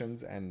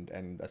projections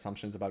and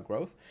assumptions about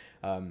growth.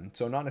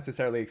 So not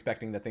necessarily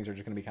expecting that things are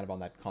just going to be kind of on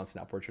that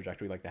constant upward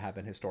trajectory like they have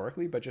been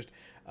historically, but just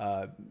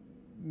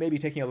maybe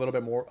taking a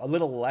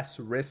little less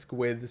risk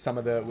with some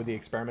of the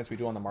experiments we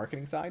do on the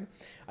marketing side.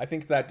 I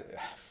think that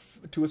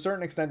to a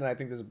certain extent, and I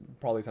think this is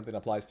probably something that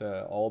applies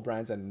to all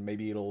brands, and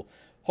maybe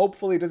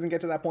hopefully it doesn't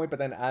get to that point, but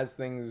then as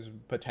things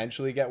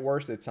potentially get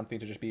worse, it's something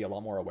to just be a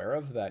lot more aware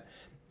of, that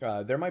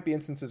there might be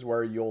instances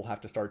where you'll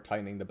have to start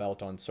tightening the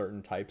belt on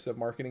certain types of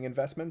marketing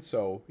investments.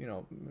 So,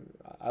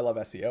 I love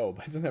SEO,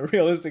 but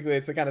realistically,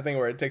 it's the kind of thing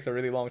where it takes a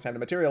really long time to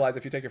materialize.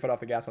 If you take your foot off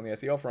the gas on the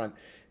SEO front,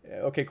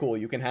 okay, cool,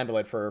 you can handle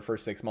it for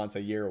 6 months,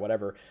 a year, or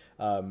whatever,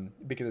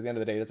 because at the end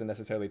of the day, it doesn't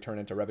necessarily turn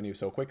into revenue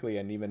so quickly,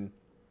 and even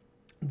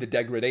the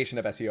degradation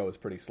of SEO is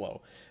pretty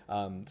slow.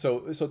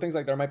 So things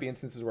like, there might be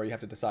instances where you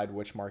have to decide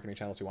which marketing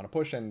channels you want to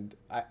push. And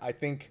I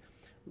think,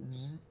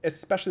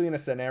 especially in a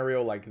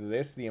scenario like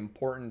this, the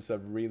importance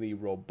of really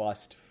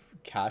robust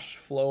cash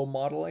flow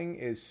modeling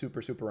is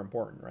super, super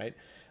important, right?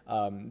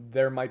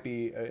 There might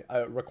be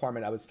a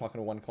requirement. I was talking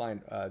to one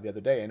client the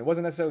other day, and it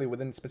wasn't necessarily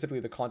within specifically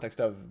the context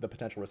of the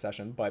potential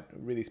recession, but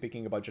really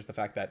speaking about just the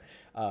fact that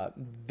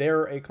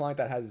they're a client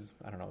that has,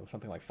 I don't know,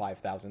 something like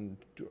 5,000,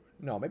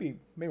 no, maybe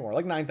more,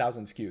 like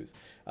 9,000 SKUs,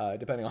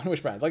 depending on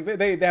which brand. Like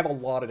they have a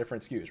lot of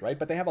different SKUs, right?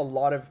 But they have a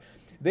lot of,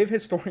 they've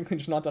historically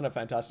just not done a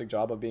fantastic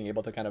job of being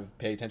able to kind of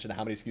pay attention to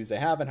how many SKUs they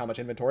have and how much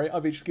inventory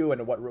of each SKU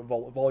and what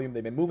volume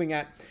they've been moving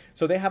at.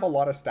 So they have a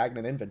lot of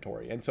stagnant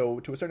inventory. And so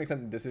to a certain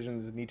extent,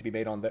 decisions need to be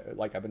made on,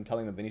 like I've been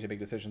telling them, they need to make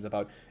decisions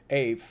about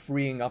A,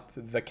 freeing up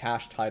the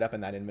cash tied up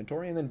in that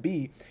inventory. And then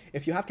B,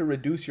 if you have to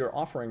reduce your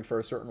offering for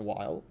a certain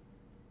while,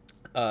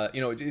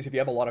 if you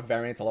have a lot of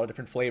variants, a lot of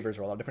different flavors,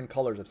 or a lot of different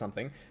colors of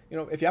something,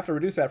 if you have to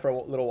reduce that for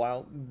a little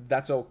while,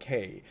 that's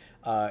okay.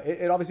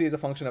 It obviously is a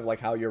function of like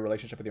how your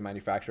relationship with your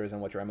manufacturers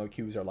and what your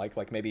MOQs are like.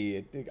 Like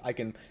maybe I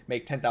can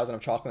make 10,000 of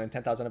chocolate and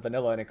 10,000 of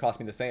vanilla, and it costs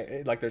me the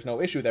same. Like there's no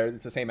issue there.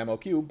 It's the same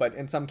MOQ, but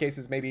in some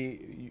cases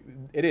maybe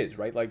it is,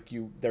 right? Like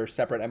they're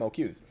separate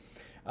MOQs.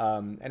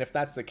 And if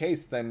that's the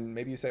case, then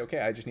maybe you say, okay,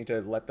 I just need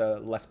to let the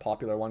less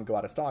popular one go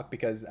out of stock,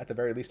 because at the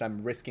very least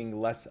I'm risking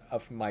less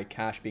of my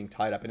cash being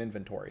tied up in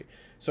inventory.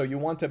 So you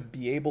want to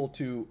be able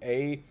to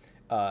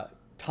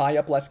tie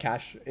up less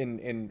cash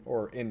in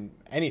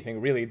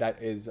anything really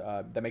that is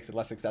that makes it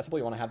less accessible.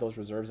 You want to have those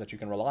reserves that you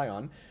can rely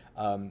on,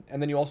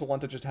 and then you also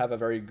want to just have a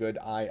very good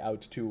eye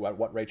out to at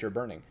what rate you're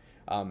burning.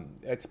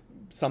 It's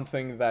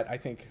something that I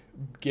think,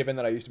 given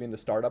that I used to be in the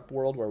startup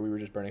world where we were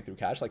just burning through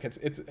cash, like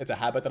it's a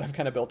habit that I've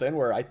kind of built in,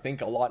 where I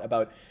think a lot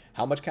about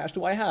how much cash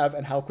do I have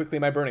and how quickly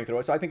am I burning through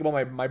it. So I think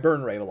about my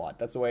burn rate a lot.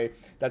 That's the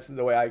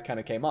way I kind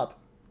of came up.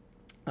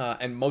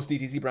 And most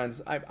DTC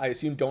brands, I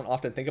assume, don't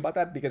often think about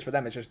that, because for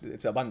them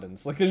it's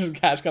abundance. Like there's just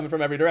cash coming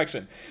from every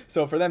direction.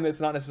 So for them,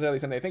 it's not necessarily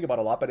something they think about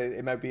a lot, but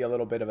it might be a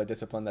little bit of a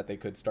discipline that they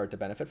could start to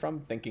benefit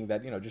from, thinking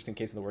that, just in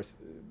case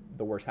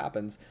the worst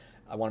happens,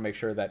 I want to make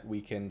sure that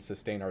we can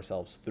sustain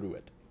ourselves through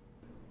it.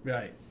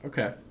 Right.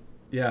 Okay.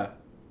 Yeah.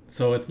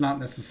 So it's not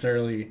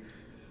necessarily,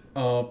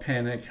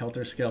 panic,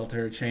 helter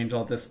skelter, change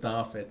all this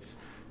stuff. It's,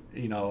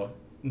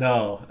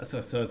 no.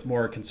 So it's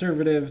more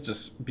conservative,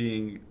 just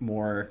being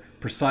more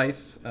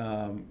precise,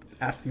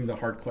 asking the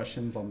hard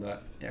questions on the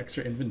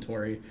extra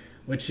inventory,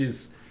 which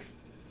is,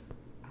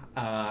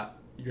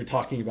 you're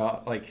talking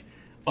about like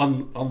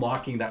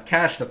unlocking that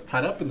cash that's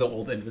tied up in the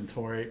old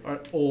inventory or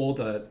old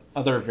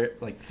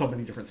like so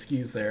many different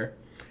SKUs there.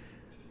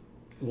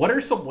 What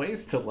are some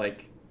ways to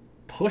like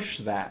push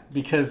that?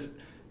 Because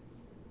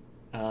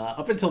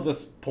up until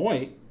this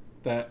point,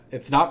 that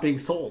it's not being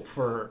sold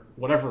for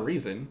whatever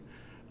reason.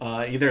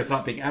 Either it's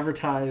not being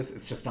advertised,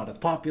 it's just not as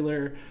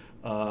popular,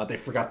 they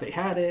forgot they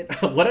had it,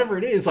 whatever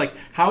it is. Like,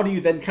 how do you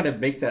then kind of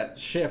make that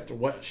shift?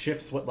 What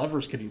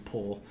levers can you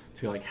pull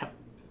to like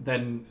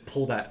then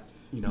pull that,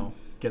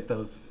 get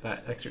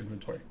that extra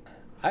inventory?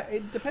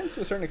 It depends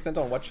to a certain extent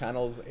on what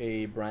channels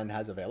a brand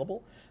has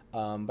available.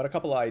 But a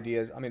couple of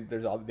ideas. I mean,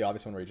 there's the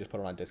obvious one where you just put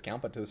it on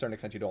discount, but to a certain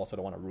extent, you also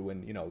don't want to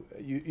ruin,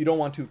 you don't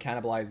want to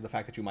cannibalize the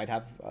fact that you might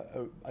have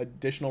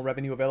additional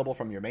revenue available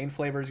from your main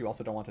flavors. You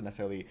also don't want to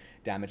necessarily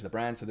damage the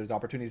brand. So there's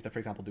opportunities to, for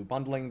example, do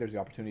bundling. There's the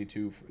opportunity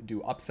to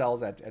do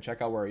upsells at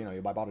checkout, where,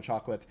 you buy a bottle of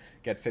chocolate,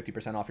 get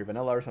 50% off your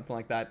vanilla or something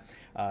like that.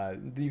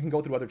 You can go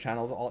through other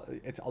channels.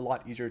 It's a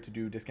lot easier to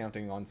do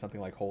discounting on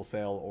something like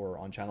wholesale or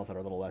on channels that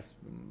are a little less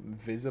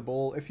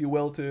visible, if you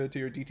will, to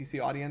your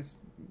DTC audience.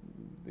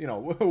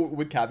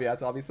 With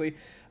caveats, obviously.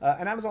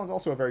 And Amazon's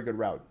also a very good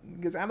route,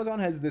 because Amazon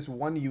has this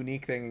one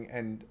unique thing,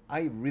 and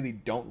I really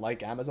don't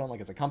like Amazon, like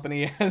as a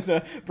company, as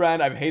a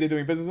brand. I've hated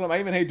doing business with them. I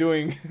even hate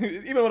doing,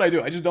 even when I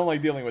do, I just don't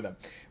like dealing with them.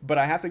 But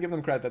I have to give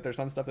them credit that there's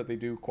some stuff that they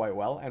do quite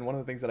well. And one of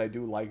the things that I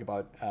do like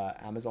about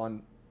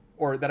Amazon,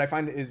 or that I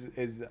find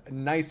is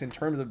nice in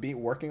terms of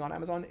working on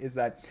Amazon, is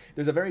that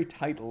there's a very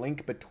tight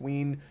link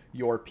between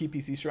your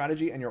PPC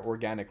strategy and your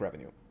organic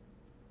revenue.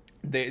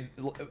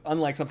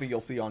 Unlike something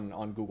you'll see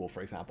on Google,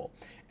 for example.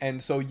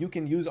 And so you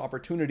can use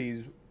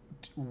opportunities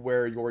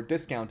where you're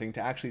discounting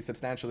to actually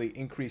substantially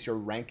increase your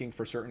ranking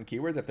for certain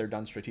keywords if they're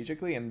done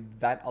strategically, and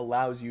that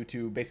allows you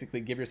to basically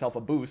give yourself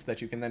a boost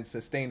that you can then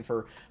sustain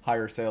for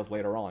higher sales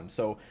later on.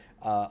 So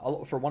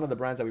for one of the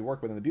brands that we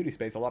work with in the beauty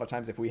space, a lot of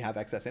times if we have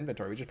excess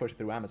inventory, we just push it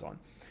through Amazon.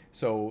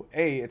 So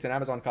it's an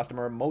Amazon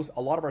customer.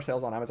 A lot of our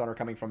sales on Amazon are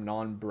coming from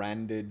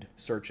non-branded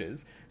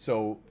searches.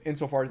 So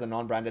insofar as the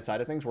non-branded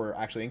side of things, we're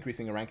actually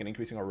increasing our rank and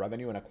increasing our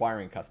revenue and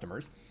acquiring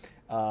customers.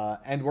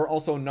 And we're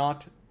also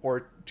not,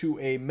 or to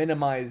a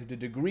minimized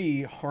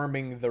degree,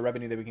 harming the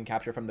revenue that we can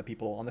capture from the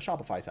people on the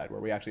Shopify side, where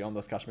we actually own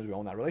those customers, we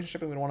own that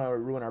relationship, and we don't want to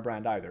ruin our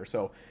brand either.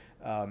 So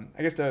I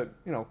guess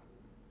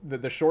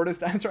the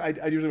shortest answer, I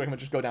usually recommend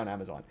just go down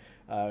Amazon.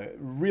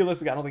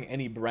 Realistically, I don't think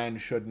any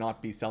brand should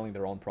not be selling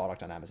their own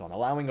product on Amazon.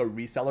 Allowing a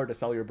reseller to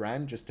sell your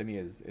brand, just to me,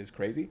 is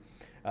crazy.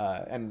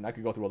 And I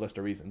could go through a list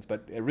of reasons,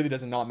 but it really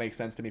does not make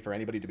sense to me for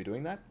anybody to be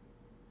doing that.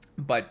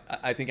 But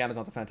I think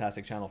Amazon's a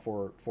fantastic channel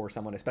for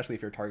someone, especially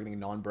if you're targeting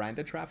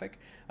non-branded traffic.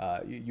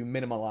 You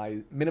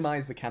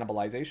minimize the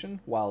cannibalization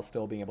while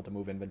still being able to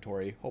move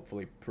inventory,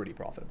 hopefully pretty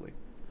profitably.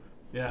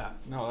 Yeah,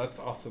 no, that's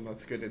awesome.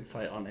 That's good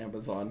insight on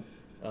Amazon.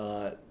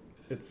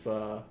 It's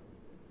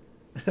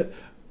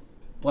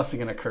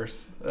blessing and a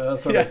curse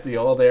sort of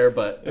deal there,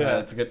 but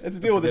it's a good. It's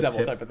a deal with the devil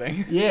tip. type of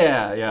thing.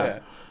 Yeah.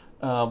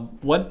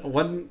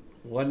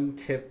 One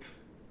tip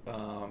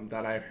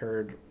that I've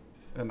heard,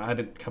 and I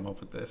didn't come up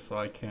with this, so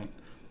I can't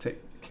take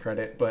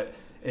credit, but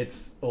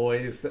it's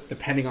always that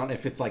depending on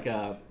if it's like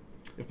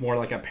if more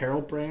like apparel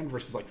brand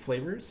versus like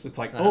flavors, it's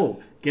like,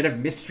 get a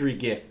mystery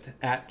gift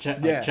at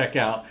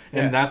checkout,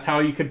 and that's how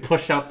you could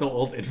push out the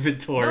old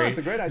inventory. No, it's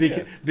a great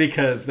idea.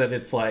 Because then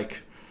it's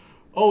like,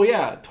 oh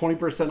yeah,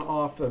 20%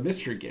 off a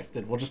mystery gift,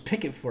 and we'll just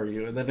pick it for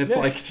you, and then it's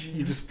like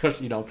you just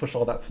push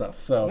all that stuff.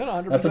 So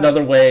that's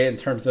another way in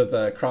terms of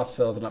the cross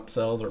sells and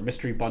upsells, or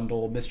mystery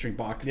bundle, mystery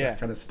box, that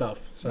kind of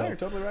stuff. So you're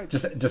totally right.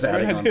 Just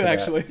adding on to that.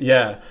 Actually.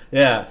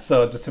 Yeah.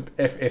 So just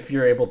if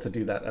you're able to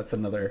do that, that's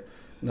another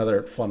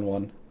fun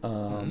one.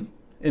 And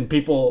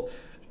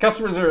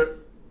customers are.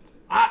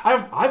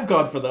 I've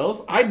gone for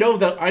those. I know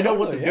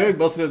what they're doing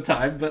most of the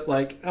time, but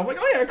like I'm like,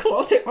 oh yeah, cool.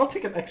 I'll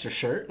take an extra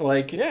shirt.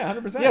 Like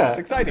 100%. Yeah, it's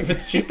exciting. If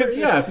it's cheaper,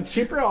 if it's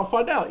cheaper, I'll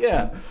find out.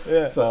 Yeah.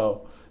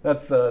 So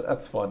that's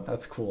fun.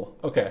 That's cool.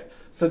 Okay.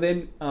 So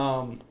then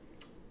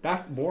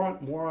back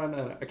more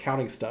on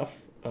accounting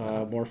stuff,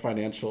 more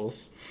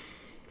financials.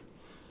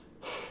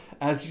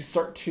 As you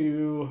start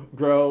to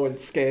grow and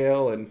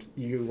scale, and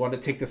you want to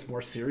take this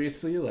more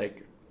seriously,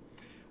 like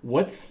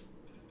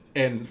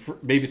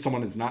maybe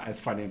someone is not as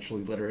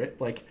financially literate,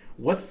 like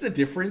what's the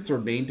difference or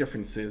main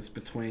differences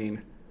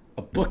between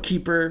a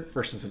bookkeeper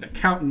versus an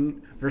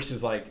accountant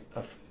versus like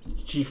a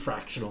chief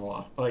financial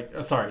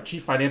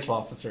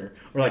officer,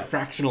 or like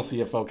fractional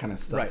CFO kind of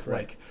stuff? Right.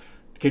 Like,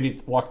 can you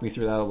walk me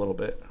through that a little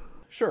bit?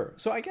 Sure.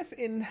 So I guess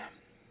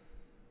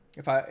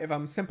if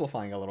I'm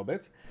simplifying a little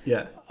bit,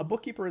 a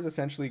bookkeeper is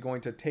essentially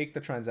going to take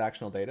the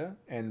transactional data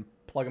and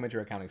plug them into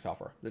your accounting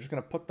software. They're just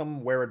going to put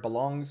them where it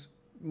belongs,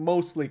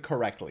 mostly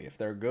correctly. If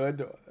they're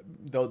good,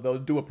 they'll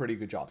do a pretty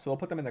good job. So they'll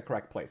put them in the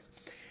correct place.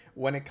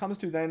 When it comes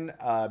to then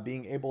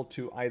being able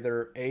to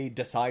either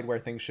decide where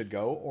things should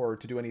go, or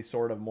to do any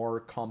sort of more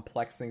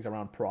complex things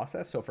around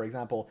process. So for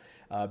example,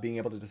 being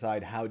able to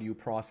decide how do you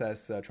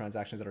process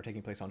transactions that are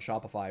taking place on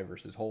Shopify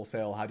versus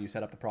wholesale? How do you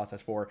set up the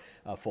process for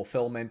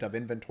fulfillment of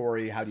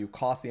inventory? How do you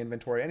cost the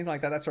inventory? Anything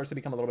like that, that starts to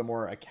become a little bit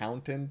more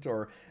accountant,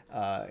 or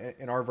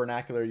in our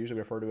vernacular, usually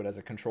refer to it as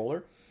a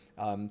controller.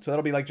 So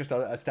that'll be like just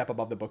a step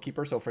above the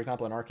bookkeeper. So for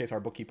example, in our case, our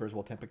bookkeepers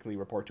will typically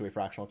report to a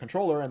fractional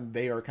controller, and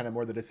they are kind of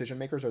more the decision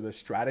makers, or the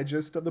strategist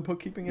of the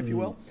bookkeeping, if you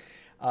will.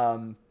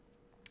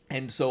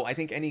 And so I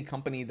think any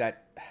company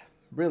that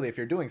really, if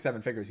you're doing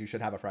 7 figures, you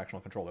should have a fractional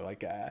controller.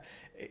 Like,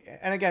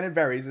 and again, it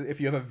varies. If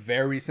you have a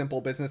very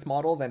simple business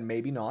model, then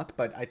maybe not.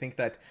 But I think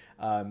that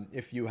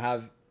if you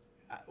have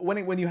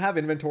when you have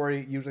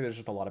inventory, usually there's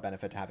just a lot of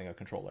benefit to having a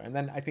controller. And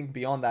then I think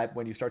beyond that,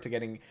 when you start to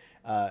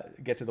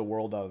get to the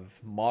world of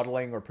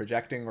modeling or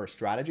projecting or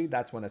strategy,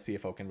 that's when a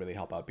CFO can really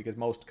help out, because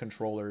most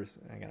controllers,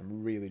 again,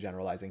 I'm really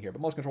generalizing here,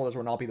 but most controllers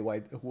will not be the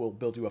way who will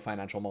build you a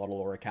financial model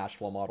or a cash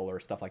flow model or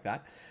stuff like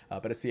that.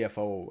 But a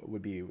CFO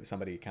would be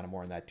somebody kind of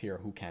more in that tier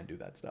who can do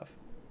that stuff.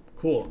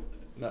 Cool.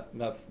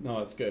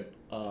 That's good.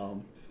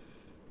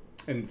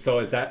 And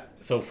so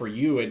so for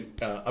you in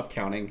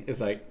UpCounting,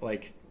 is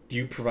like do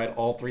you provide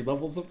all 3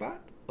 levels of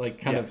that? Like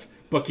kind of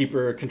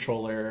bookkeeper,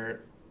 controller.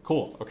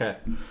 Cool. Okay.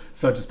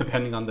 So just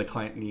depending on the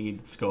client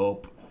need,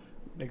 scope,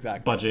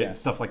 budget, and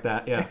stuff like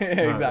that. Yeah.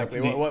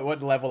 Exactly.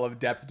 What level of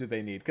depth do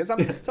they need? Because some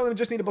of them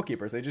just need a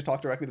bookkeeper. So they just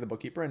talk directly to the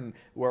bookkeeper, and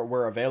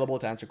we're available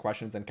to answer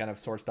questions and kind of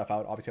sort stuff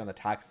out. Obviously on the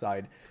tax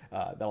side,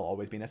 that'll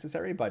always be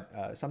necessary, but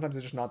sometimes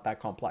it's just not that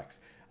complex.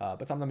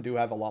 But some of them do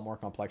have a lot more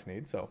complex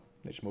needs, so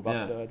they just move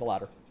up the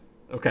ladder.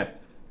 Okay.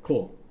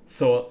 Cool.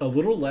 So a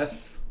little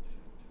less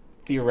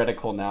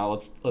theoretical now.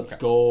 Let's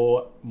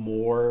go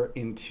more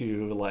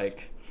into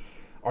like,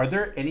 are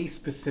there any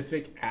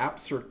specific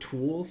apps or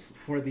tools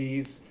for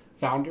these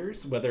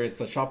founders, whether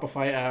it's a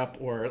Shopify app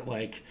or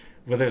like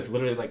whether it's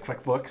literally like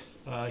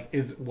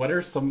QuickBooks? What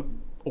are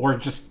some, or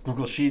just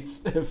Google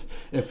Sheets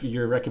if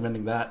you're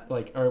recommending that,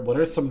 like, or what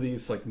are some of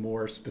these like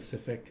more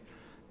specific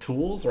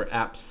tools or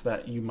apps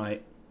that you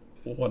might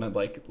want to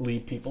like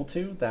lead people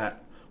to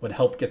that would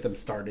help get them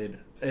started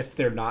if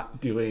they're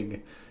not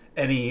doing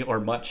any or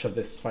much of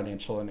this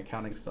financial and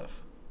accounting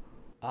stuff?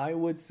 I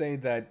would say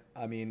that,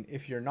 I mean,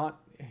 if you're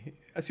not,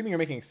 assuming you're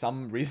making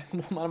some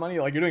reasonable amount of money,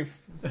 like you're doing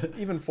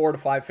even 4 to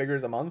 5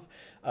 figures a month,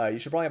 you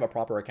should probably have a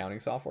proper accounting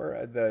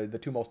software. The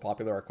 2 most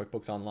popular are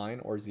QuickBooks Online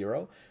or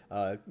Xero.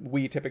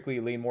 We typically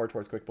lean more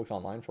towards QuickBooks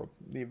Online.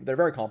 They're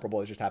very comparable.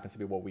 It just happens to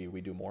be what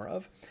we do more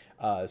of.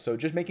 So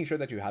just making sure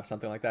that you have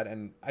something like that.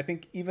 And I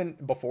think even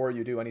before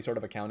you do any sort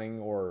of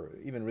accounting or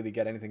even really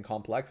get anything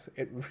complex,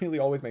 it really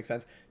always makes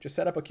sense. Just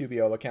set up a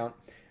QBO account,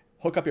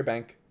 hook up your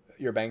bank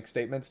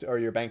statements or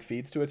your bank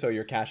feeds to it. So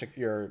your cash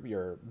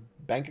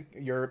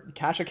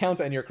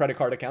accounts and your credit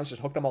card accounts,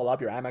 just hook them all up,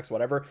 your Amex,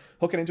 whatever,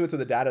 hook it into it so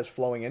the data is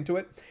flowing into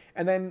it.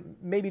 And then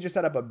maybe just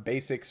set up a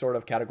basic sort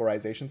of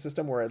categorization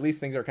system where at least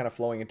things are kind of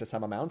flowing into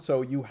some amount.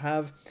 So you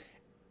have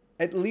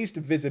at least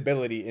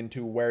visibility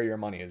into where your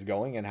money is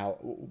going and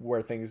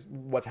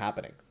what's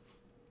happening.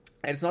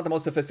 And it's not the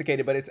most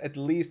sophisticated, but it's at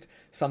least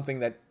something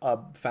that a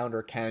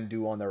founder can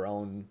do on their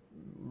own,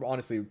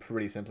 honestly,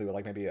 pretty simply with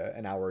like maybe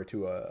an hour or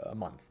two a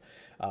month.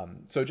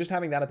 So just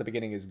having that at the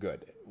beginning is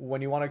good.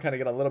 When you want to kind of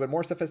get a little bit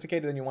more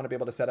sophisticated, then you want to be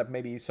able to set up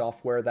maybe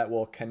software that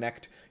will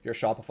connect your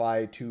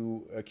Shopify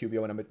to a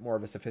QBO in a bit more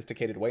of a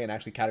sophisticated way and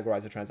actually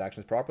categorize the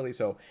transactions properly.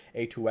 So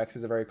A2X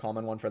is a very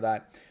common one for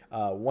that.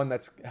 One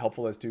that's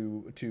helpful is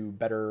to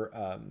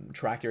better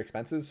track your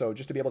expenses. So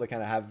just to be able to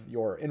kind of have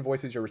your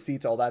invoices, your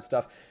receipts, all that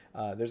stuff.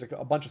 There's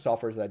a bunch of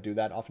softwares that do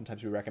that.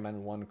 Oftentimes we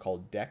recommend one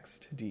called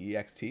Dext,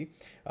 Dext.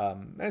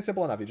 And it's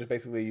simple enough. You just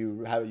basically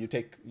you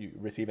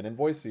receive an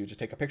invoice, so you just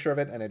take a picture of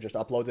it and it just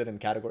uploads it in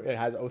category. It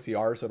has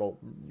OCR, so it'll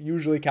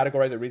usually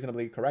categorize it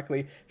reasonably correctly.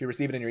 If you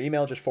receive it in your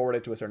email, just forward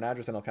it to a certain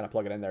address and it'll kind of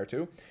plug it in there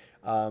too.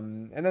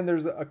 And then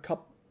there's a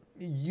couple.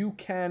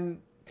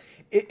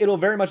 It'll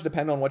very much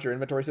depend on what your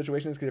inventory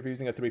situation is, because if you're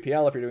using a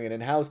 3PL, if you're doing it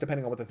in-house,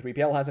 depending on what the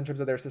 3PL has in terms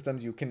of their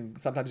systems, you can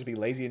sometimes be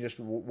lazy and just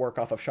work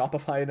off of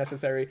Shopify if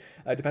necessary.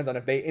 It depends on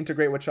if they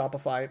integrate with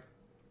Shopify.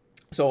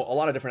 So a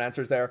lot of different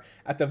answers there.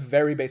 At the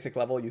very basic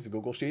level, use a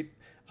Google Sheet.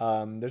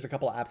 There's a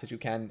couple of apps that you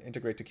can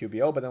integrate to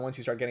QBO, but then once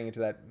you start getting into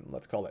that,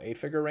 let's call it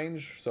 8-figure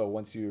range, so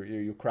once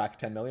you crack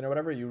 10 million or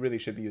whatever, you really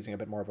should be using a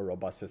bit more of a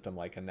robust system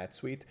like a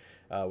NetSuite,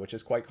 which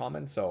is quite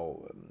common.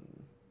 So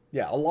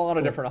yeah, a lot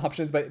of different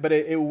options, but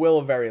it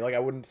will vary. Like I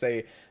wouldn't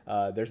say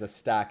there's a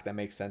stack that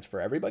makes sense for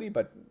everybody,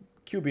 but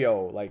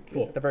QBO, like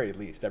at the very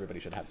least,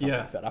 everybody should have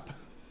something set up.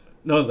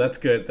 No, that's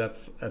good.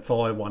 That's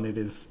all I wanted,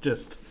 is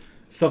just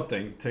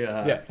something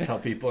to tell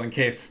people in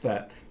case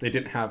that they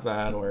didn't have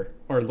that or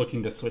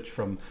looking to switch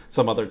from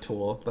some other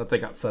tool that they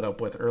got set up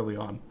with early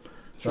on.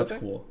 So that's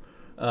cool.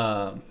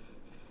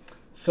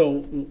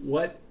 So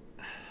what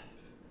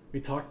we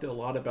talked a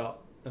lot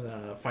about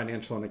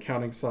financial and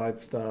accounting side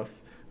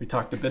stuff. We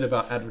talked a bit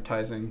about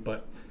advertising,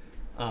 but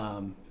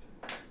I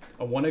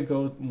want to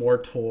go more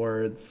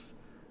towards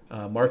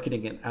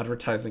marketing and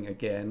advertising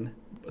again.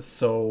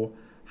 So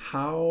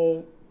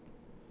how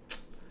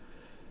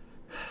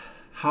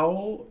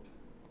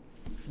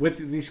with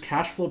these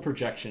cash flow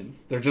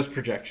projections, they're just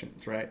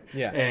projections, right?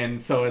 Yeah.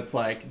 And so it's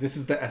like, this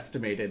is the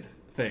estimated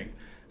thing.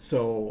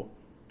 So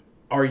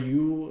are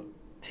you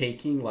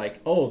taking like,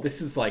 oh,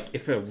 this is like,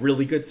 if a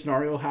really good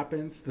scenario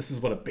happens, this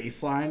is what a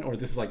baseline, or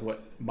this is like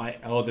what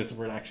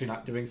we're actually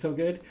not doing so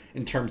good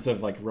in terms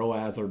of like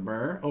ROAS or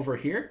MER over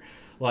here?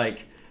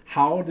 Like,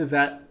 how does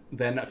that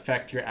then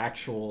affect your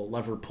actual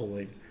lever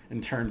pulling in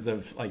terms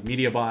of like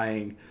media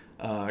buying,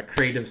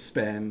 creative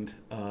spend,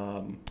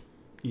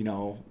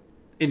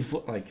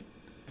 like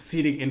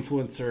seeding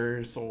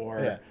influencers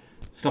or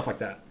stuff like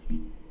that?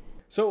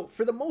 So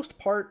for the most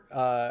part,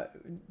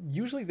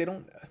 usually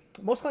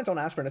most clients don't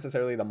ask for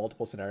necessarily the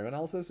multiple scenario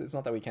analysis. It's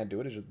not that we can't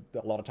do it. It's just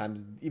a lot of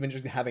times even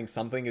just having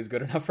something is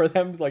good enough for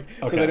them. So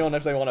they don't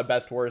necessarily want a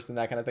best, worst, and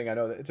that kind of thing. I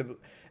know that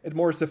it's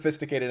more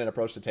sophisticated an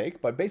approach to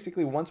take, but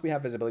basically once we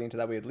have visibility into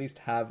that, we at least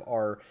have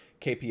our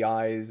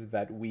KPIs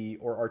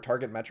or our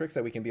target metrics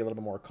that we can be a little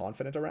bit more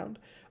confident around,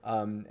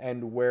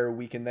 and where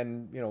we can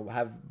then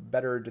have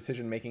better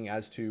decision making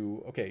as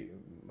to, okay,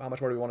 how much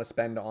more do we want to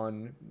spend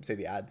on, say,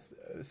 the ads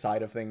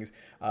side of things?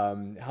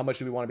 How much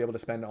do we want to be able to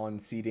spend on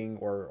seeding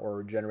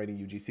or generating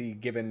UGC,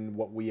 given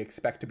what we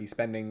expect to be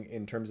spending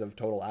in terms of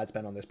total ad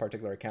spend on this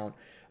particular account?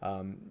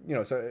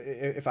 So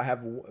if I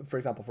have, for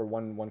example, for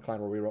one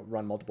client where we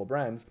run multiple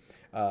brands,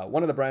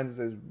 one of the brands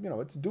is,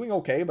 it's doing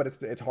okay, but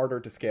it's harder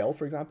to scale,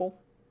 for example.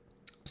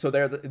 So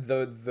there,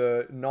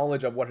 the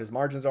knowledge of what his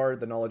margins are,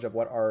 the knowledge of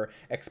what our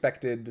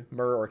expected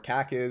MER or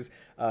CAC is,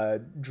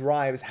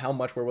 drives how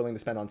much we're willing to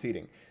spend on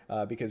seeding,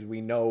 because we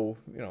know,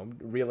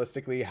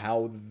 realistically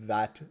how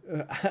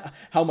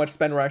much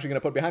spend we're actually going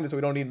to put behind it. So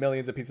we don't need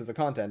millions of pieces of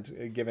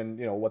content, given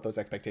what those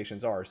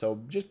expectations are. So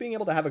just being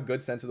able to have a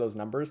good sense of those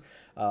numbers,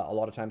 a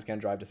lot of times can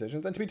drive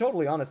decisions. And to be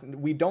totally honest,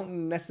 we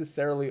don't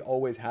necessarily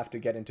always have to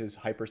get into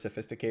hyper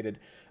sophisticated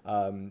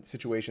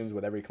situations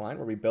with every client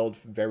where we build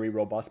very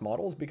robust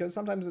models, because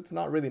sometimes it's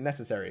not really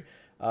necessary.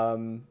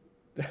 I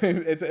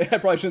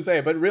probably shouldn't say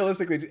it, but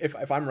realistically,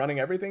 if I'm running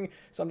everything,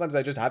 sometimes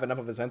I just have enough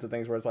of a sense of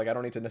things where it's like, I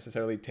don't need to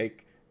necessarily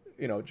take,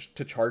 just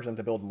to charge them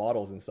to build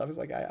models and stuff. It's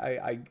like,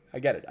 I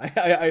get it.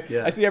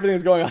 I see everything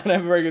that's going on. I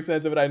have a very good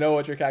sense of it. I know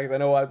what your CAC is. I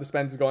know what the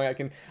spend is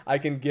going. I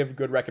can give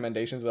good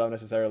recommendations without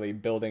necessarily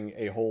building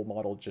a whole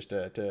model just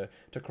to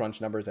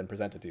crunch numbers and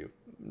present it to you.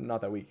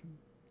 Not that we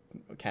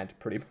can't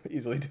pretty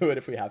easily do it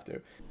if we have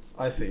to.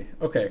 I see.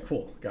 Okay,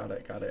 cool. Got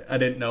it. I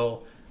didn't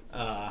know.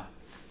 I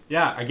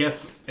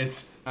guess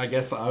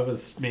I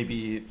was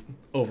maybe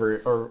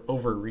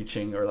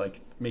overreaching or like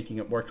making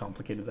it more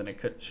complicated than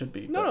it should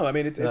be. No. I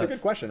mean, it's a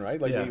good question,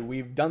 right? Like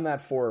we've done that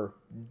for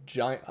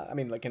giant. I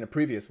mean, like in a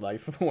previous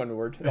life when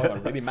we're talking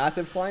about really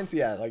massive clients,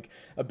 like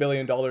 $1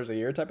 billion a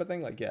year type of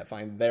thing. Like,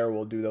 fine, there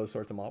we'll do those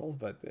sorts of models,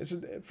 but it's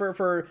just,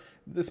 for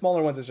the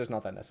smaller ones, it's just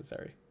not that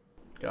necessary.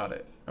 Got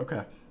it.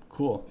 Okay,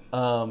 cool.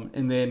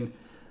 And then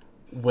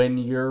when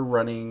you're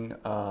running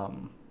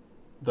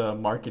the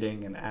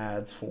marketing and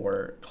ads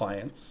for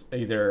clients,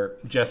 either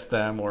just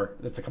them or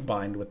it's a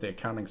combined with the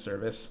accounting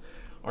service,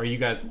 are you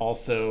guys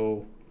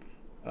also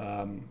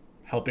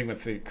helping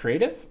with the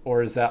creative,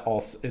 or is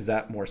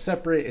that more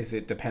separate? Is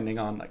it depending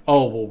on like,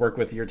 oh, we'll work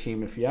with your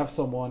team if you have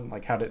someone?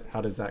 Like how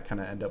does that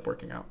kind of end up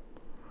working out?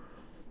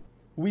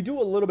 We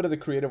do a little bit of the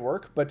creative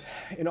work, but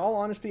in all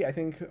honesty, I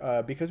think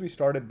because we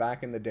started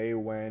back in the day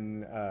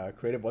when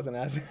creative wasn't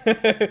as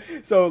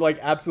so like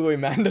absolutely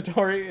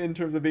mandatory in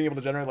terms of being able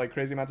to generate like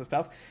crazy amounts of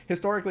stuff.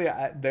 Historically,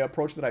 the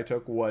approach that I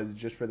took was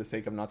just for the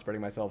sake of not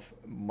spreading myself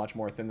much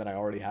more thin than I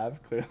already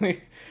have.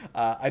 Clearly,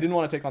 I didn't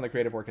want to take on the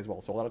creative work as well.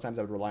 So a lot of times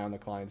I would rely on the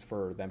clients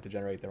for them to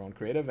generate their own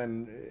creative,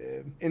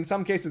 and in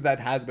some cases that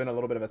has been a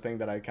little bit of a thing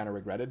that I kind of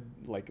regretted,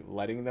 like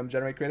letting them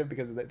generate creative,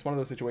 because it's one of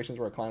those situations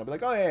where a client will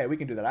be like, oh yeah, we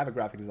can do that. I have a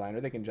graphic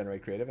designer. They can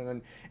generate creative,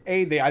 and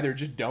then they either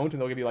just don't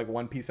and they'll give you like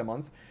one piece a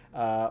month,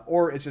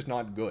 or it's just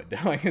not good.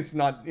 Like it's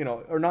not,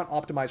 or not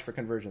optimized for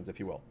conversions, if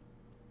you will.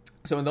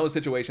 So in those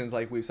situations,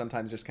 like we've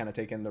sometimes just kind of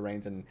taken the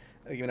reins and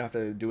even have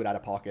to do it out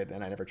of pocket,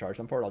 and I never charge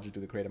them for it. I'll just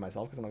do the creative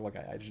myself because I'm like,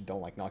 look, I just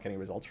don't like not getting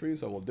results for you,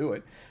 so we'll do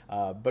it.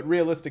 But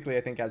realistically,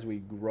 I think as we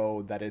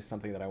grow, that is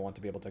something that I want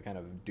to be able to kind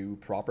of do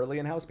properly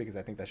in-house, because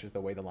I think that's just the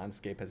way the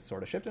landscape has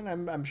sort of shifted.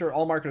 And I'm sure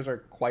all marketers are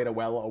quite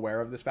well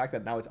aware of this fact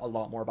that now it's a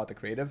lot more about the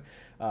creative.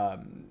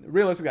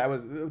 Realistically, I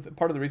was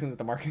part of the reason that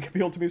the marketing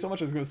appealed to me so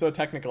much is it was so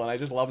technical, and I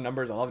just love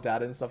numbers, I love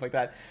data and stuff like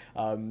that.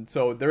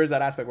 So there is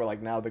that aspect where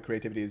like now the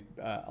creativity is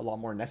a lot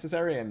more necessary.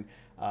 And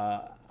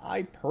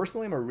I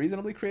personally am a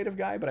reasonably creative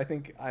guy, but I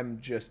think I'm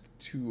just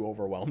too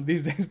overwhelmed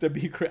these days to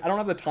be I don't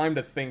have the time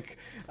to think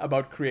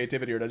about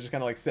creativity or to just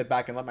kind of like sit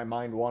back and let my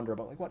mind wander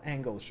about like what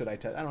angles should I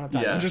test. I don't have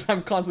time. Yeah.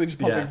 I'm constantly just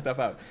pumping stuff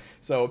out.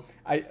 So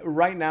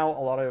right now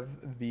a lot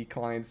of the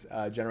clients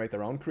generate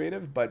their own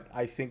creative, but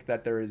I think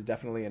that there is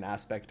definitely an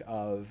aspect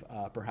of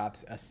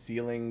perhaps a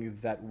ceiling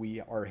that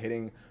we are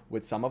hitting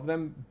with some of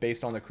them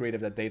based on the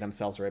creative that they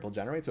themselves are able to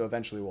generate. So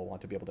eventually we'll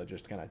want to be able to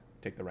just kind of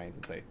take the reins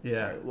and say,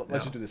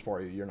 let's just do this for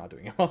you. You're not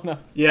doing it well enough.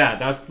 Yeah,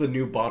 that's the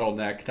new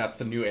bottleneck. That's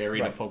the new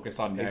area to focus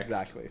on next.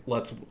 Exactly.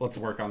 Let's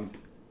work on.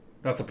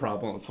 That's a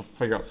problem. Let's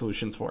figure out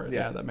solutions for it.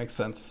 Yeah, that makes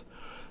sense.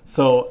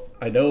 So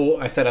I know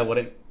I said I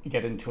wouldn't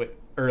get into it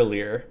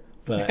earlier,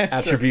 but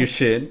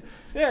attribution.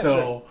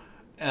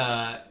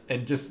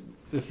 And just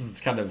this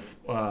is kind of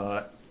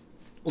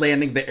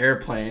landing the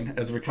airplane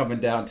as we're coming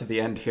down to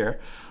the end here,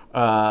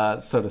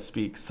 so to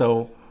speak.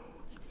 So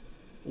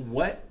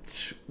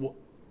this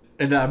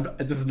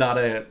is not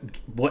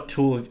what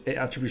tools,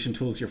 attribution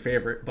tools your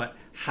favorite, but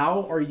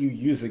how are you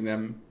using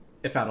them,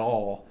 if at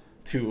all,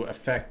 to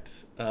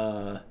affect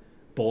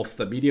both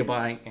the media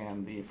buying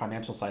and the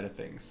financial side of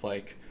things?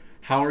 Like,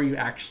 how are you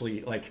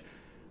actually like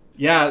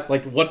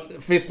what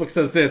Facebook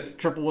says this,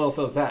 Triple Whale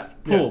says that,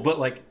 cool, but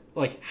like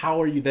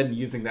how are you then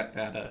using that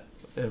data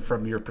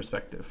from your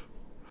perspective?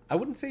 I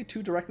wouldn't say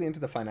too directly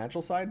into the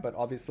financial side, but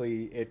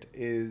obviously it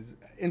is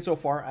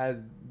insofar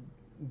as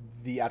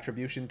the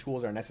attribution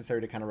tools are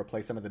necessary to kind of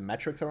replace some of the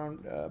metrics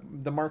around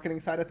the marketing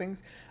side of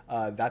things.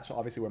 That's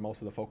obviously where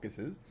most of the focus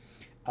is.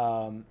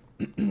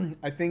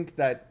 I think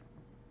that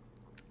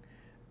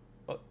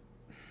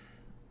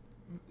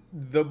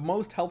the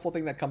most helpful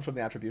thing that comes from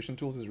the attribution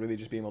tools is really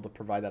just being able to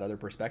provide that other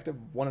perspective.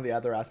 One of the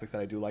other aspects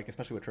that I do like,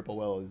 especially with Triple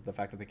Whale, is the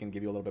fact that they can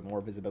give you a little bit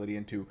more visibility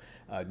into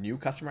new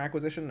customer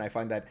acquisition. And I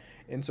find that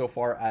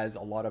insofar as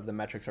a lot of the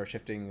metrics are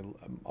shifting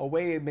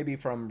away maybe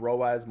from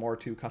ROAS more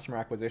to customer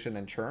acquisition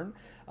and churn,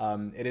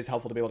 it is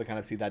helpful to be able to kind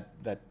of see that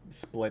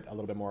split a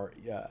little bit more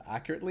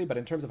accurately. But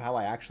in terms of how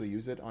I actually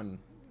use it on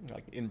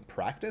like in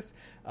practice,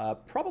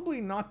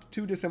 probably not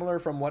too dissimilar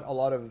from what a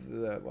lot of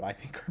what I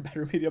think are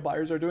better media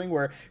buyers are doing,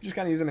 where you just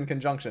kind of use them in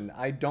conjunction.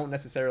 I don't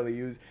necessarily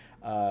use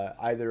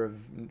either of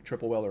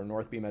Triple Whale or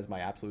Northbeam as my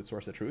absolute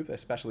source of truth,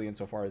 especially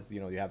insofar as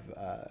you have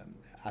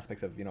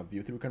aspects of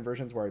view through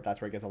conversions where that's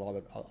where it gets a little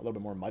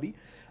bit more muddy,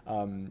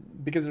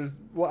 because there's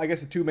I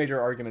guess two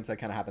major arguments that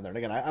kind of happen there. And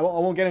again, I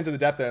won't get into the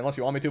depth there unless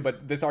you want me to,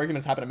 but this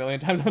argument's happened a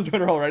million times on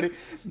Twitter already.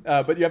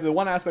 But you have the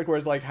one aspect where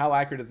it's like, how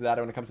accurate is the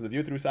data when it comes to the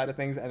view through side of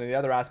things, and then the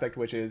other aspect,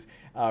 which is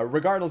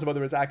regardless of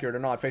whether it's accurate or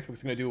not,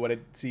 Facebook's going to do what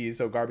it sees.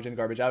 So garbage in,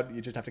 garbage out.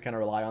 You just have to kind of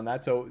rely on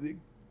that. So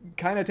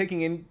kind of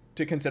taking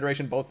into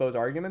consideration both those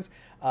arguments,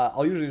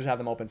 I'll usually just have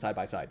them open side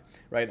by side,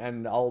 right?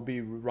 And I'll be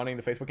running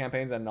the Facebook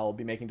campaigns and I'll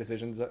be making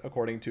decisions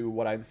according to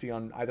what I see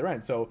on either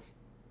end. So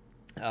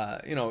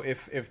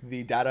if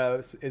the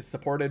data is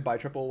supported by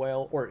Triple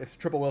Whale, or if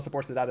Triple Whale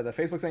supports the data that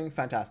Facebook's saying,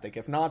 fantastic.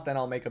 If not, then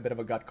I'll make a bit of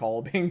a gut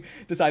call,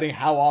 deciding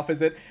how off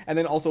is it, and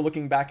then also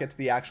looking back at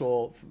the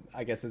actual,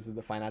 I guess this is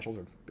the financials,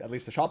 or at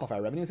least the Shopify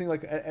revenue, saying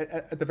like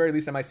at the very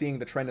least, am I seeing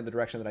the trend in the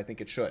direction that I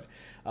think it should?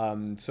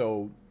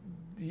 So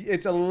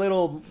it's a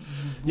little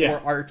more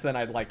art than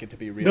I'd like it to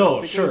be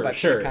realistically,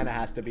 but it kind of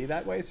has to be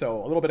that way.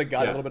 So a little bit of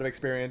gut, a little bit of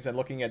experience, and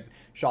looking at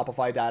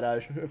Shopify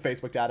data,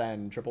 Facebook data,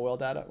 and Triple Whale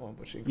data,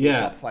 which includes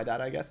Shopify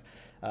data, I guess,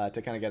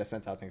 to kind of get a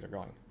sense how things are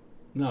going.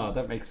 No,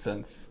 that makes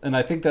sense. And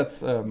I think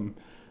that's a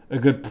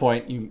good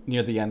point. You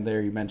near the end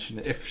there, you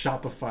mentioned if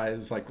Shopify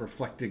is like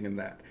reflecting in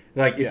that.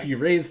 Like if you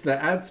raise the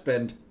ad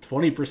spend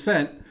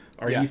 20%,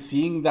 Are you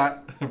seeing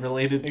that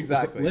related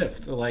Exactly.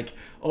 lift? Like,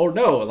 oh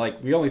no,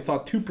 like we only saw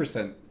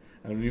 2%,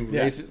 and we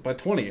raised it by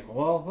 20.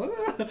 Well,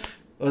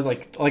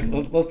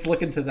 let's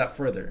look into that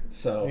further.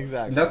 So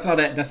Exactly. that's not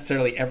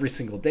necessarily every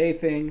single day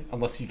thing,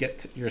 unless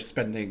you're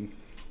spending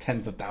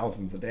tens of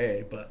thousands a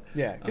day. But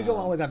yeah, because you'll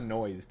always have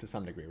noise to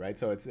some degree, right?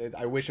 So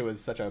I wish it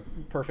was such a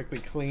perfectly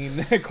clean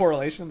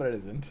correlation, but it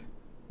isn't.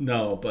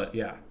 No, but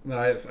yeah,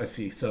 I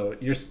see. So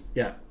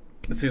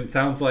it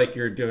sounds like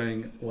you're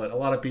doing what a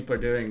lot of people are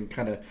doing,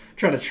 kind of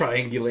trying to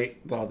triangulate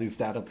all these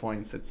data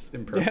points. It's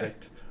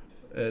imperfect.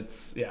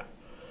 Yeah.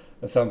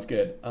 That sounds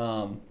good.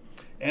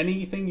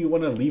 Anything you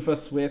want to leave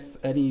us with?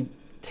 Any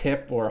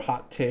tip or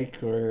hot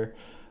take or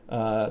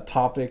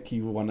topic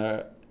you want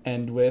to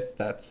end with?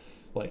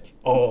 That's like,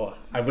 oh,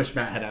 I wish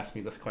Matt had asked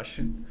me this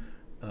question.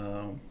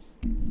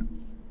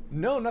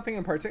 No, nothing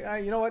in particular.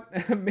 You know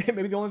what?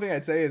 Maybe the only thing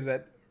I'd say is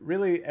that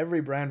really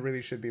every brand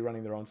really should be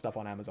running their own stuff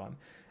on Amazon.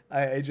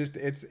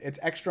 It's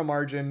extra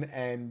margin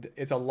and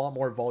it's a lot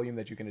more volume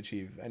that you can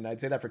achieve. And I'd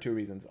say that for two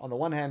reasons. On the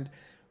one hand,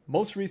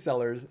 most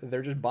resellers,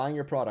 they're just buying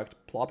your product,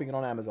 plopping it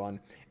on Amazon,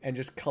 and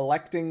just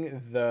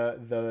collecting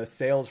the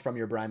sales from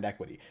your brand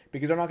equity.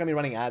 Because they're not going to be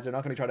running ads. They're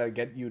not going to try to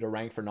get you to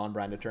rank for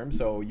non-branded terms.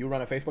 So you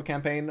run a Facebook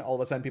campaign, all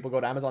of a sudden people go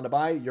to Amazon to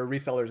buy, your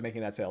reseller is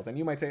making that sales. And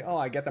you might say, oh,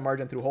 I get the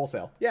margin through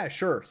wholesale. Yeah,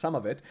 sure, some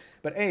of it.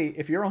 But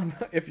if you're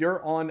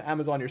on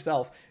Amazon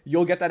yourself,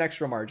 you'll get that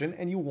extra margin,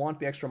 and you want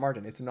the extra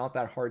margin. It's not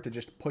that hard to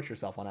just put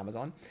yourself on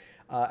Amazon.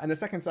 And the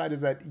second side is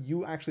that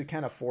you actually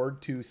can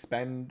afford to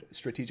spend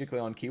strategically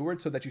on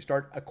keywords so that you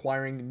start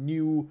acquiring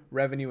new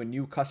revenue and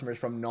new customers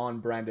from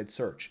non-branded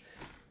search.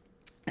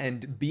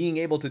 And being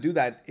able to do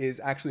that is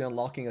actually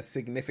unlocking a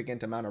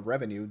significant amount of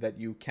revenue that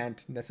you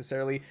can't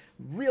necessarily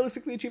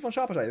realistically achieve on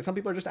Shopify. Some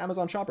people are just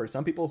Amazon shoppers.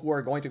 Some people who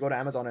are going to go to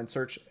Amazon and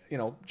search,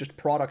 just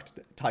product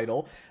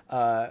title,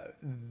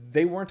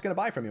 they weren't going to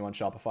buy from you on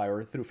Shopify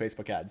or through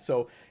Facebook ads.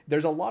 So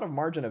there's a lot of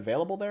margin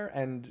available there.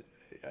 And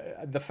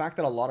the fact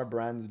that a lot of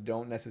brands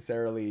don't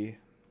necessarily,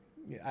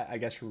 I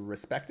guess,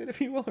 respect it,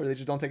 if you will, or they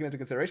just don't take it into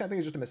consideration, I think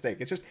it's just a mistake.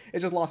 It's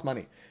just lost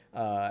money.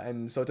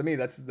 And so to me,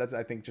 that's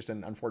I think just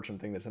an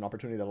unfortunate thing. That's an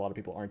opportunity that a lot of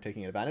people aren't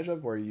taking advantage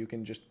of, where you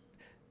can just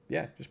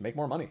make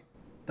more money.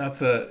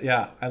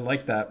 I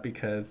like that,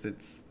 because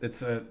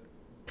it's a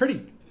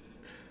pretty,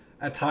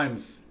 at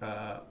times,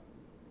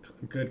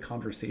 good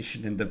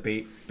conversation and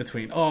debate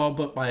between,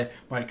 but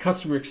my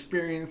customer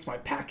experience, my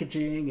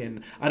packaging,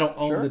 and I don't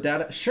own the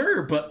data.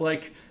 Sure, but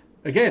like,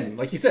 again,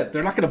 like you said,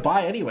 they're not going to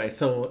buy anyway,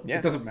 so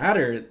it doesn't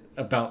matter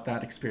about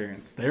that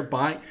experience. They're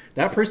buying,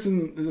 that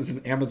person is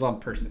an Amazon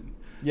person.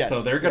 Yes,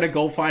 so they're going to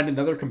go find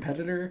another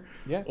competitor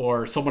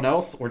or someone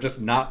else, or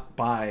just not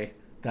buy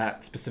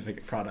that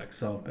specific product.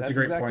 So that's a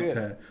great point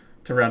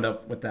to round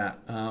up with that.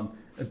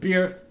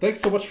 Abir,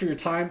 thanks so much for your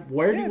time.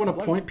 Where do you want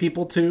to point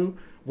people to?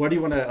 What do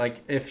you want to, like,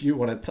 if you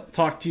want to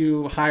talk to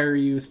you, hire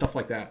you, stuff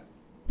like that?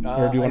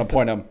 Or do you want to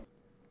point them?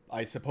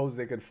 I suppose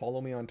they could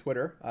follow me on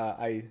Twitter.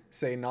 I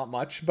say not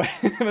much, but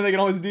they can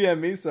always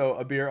DM me. So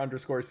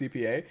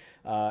Abir_CPA.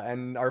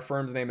 And our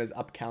firm's name is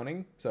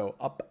UpCounting. So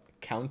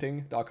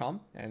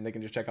UpCounting.com. And they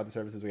can just check out the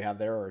services we have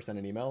there or send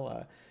an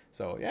email.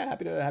 So yeah,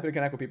 happy to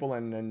connect with people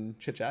and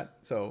chit chat.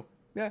 So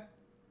yeah.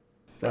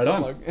 Right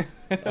on.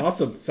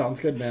 Awesome. Sounds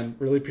good, man.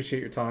 Really appreciate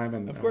your time.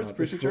 And of course,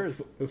 appreciate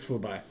yours. This flew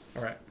by.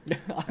 All right.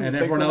 And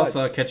everyone else,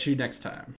 catch you next time.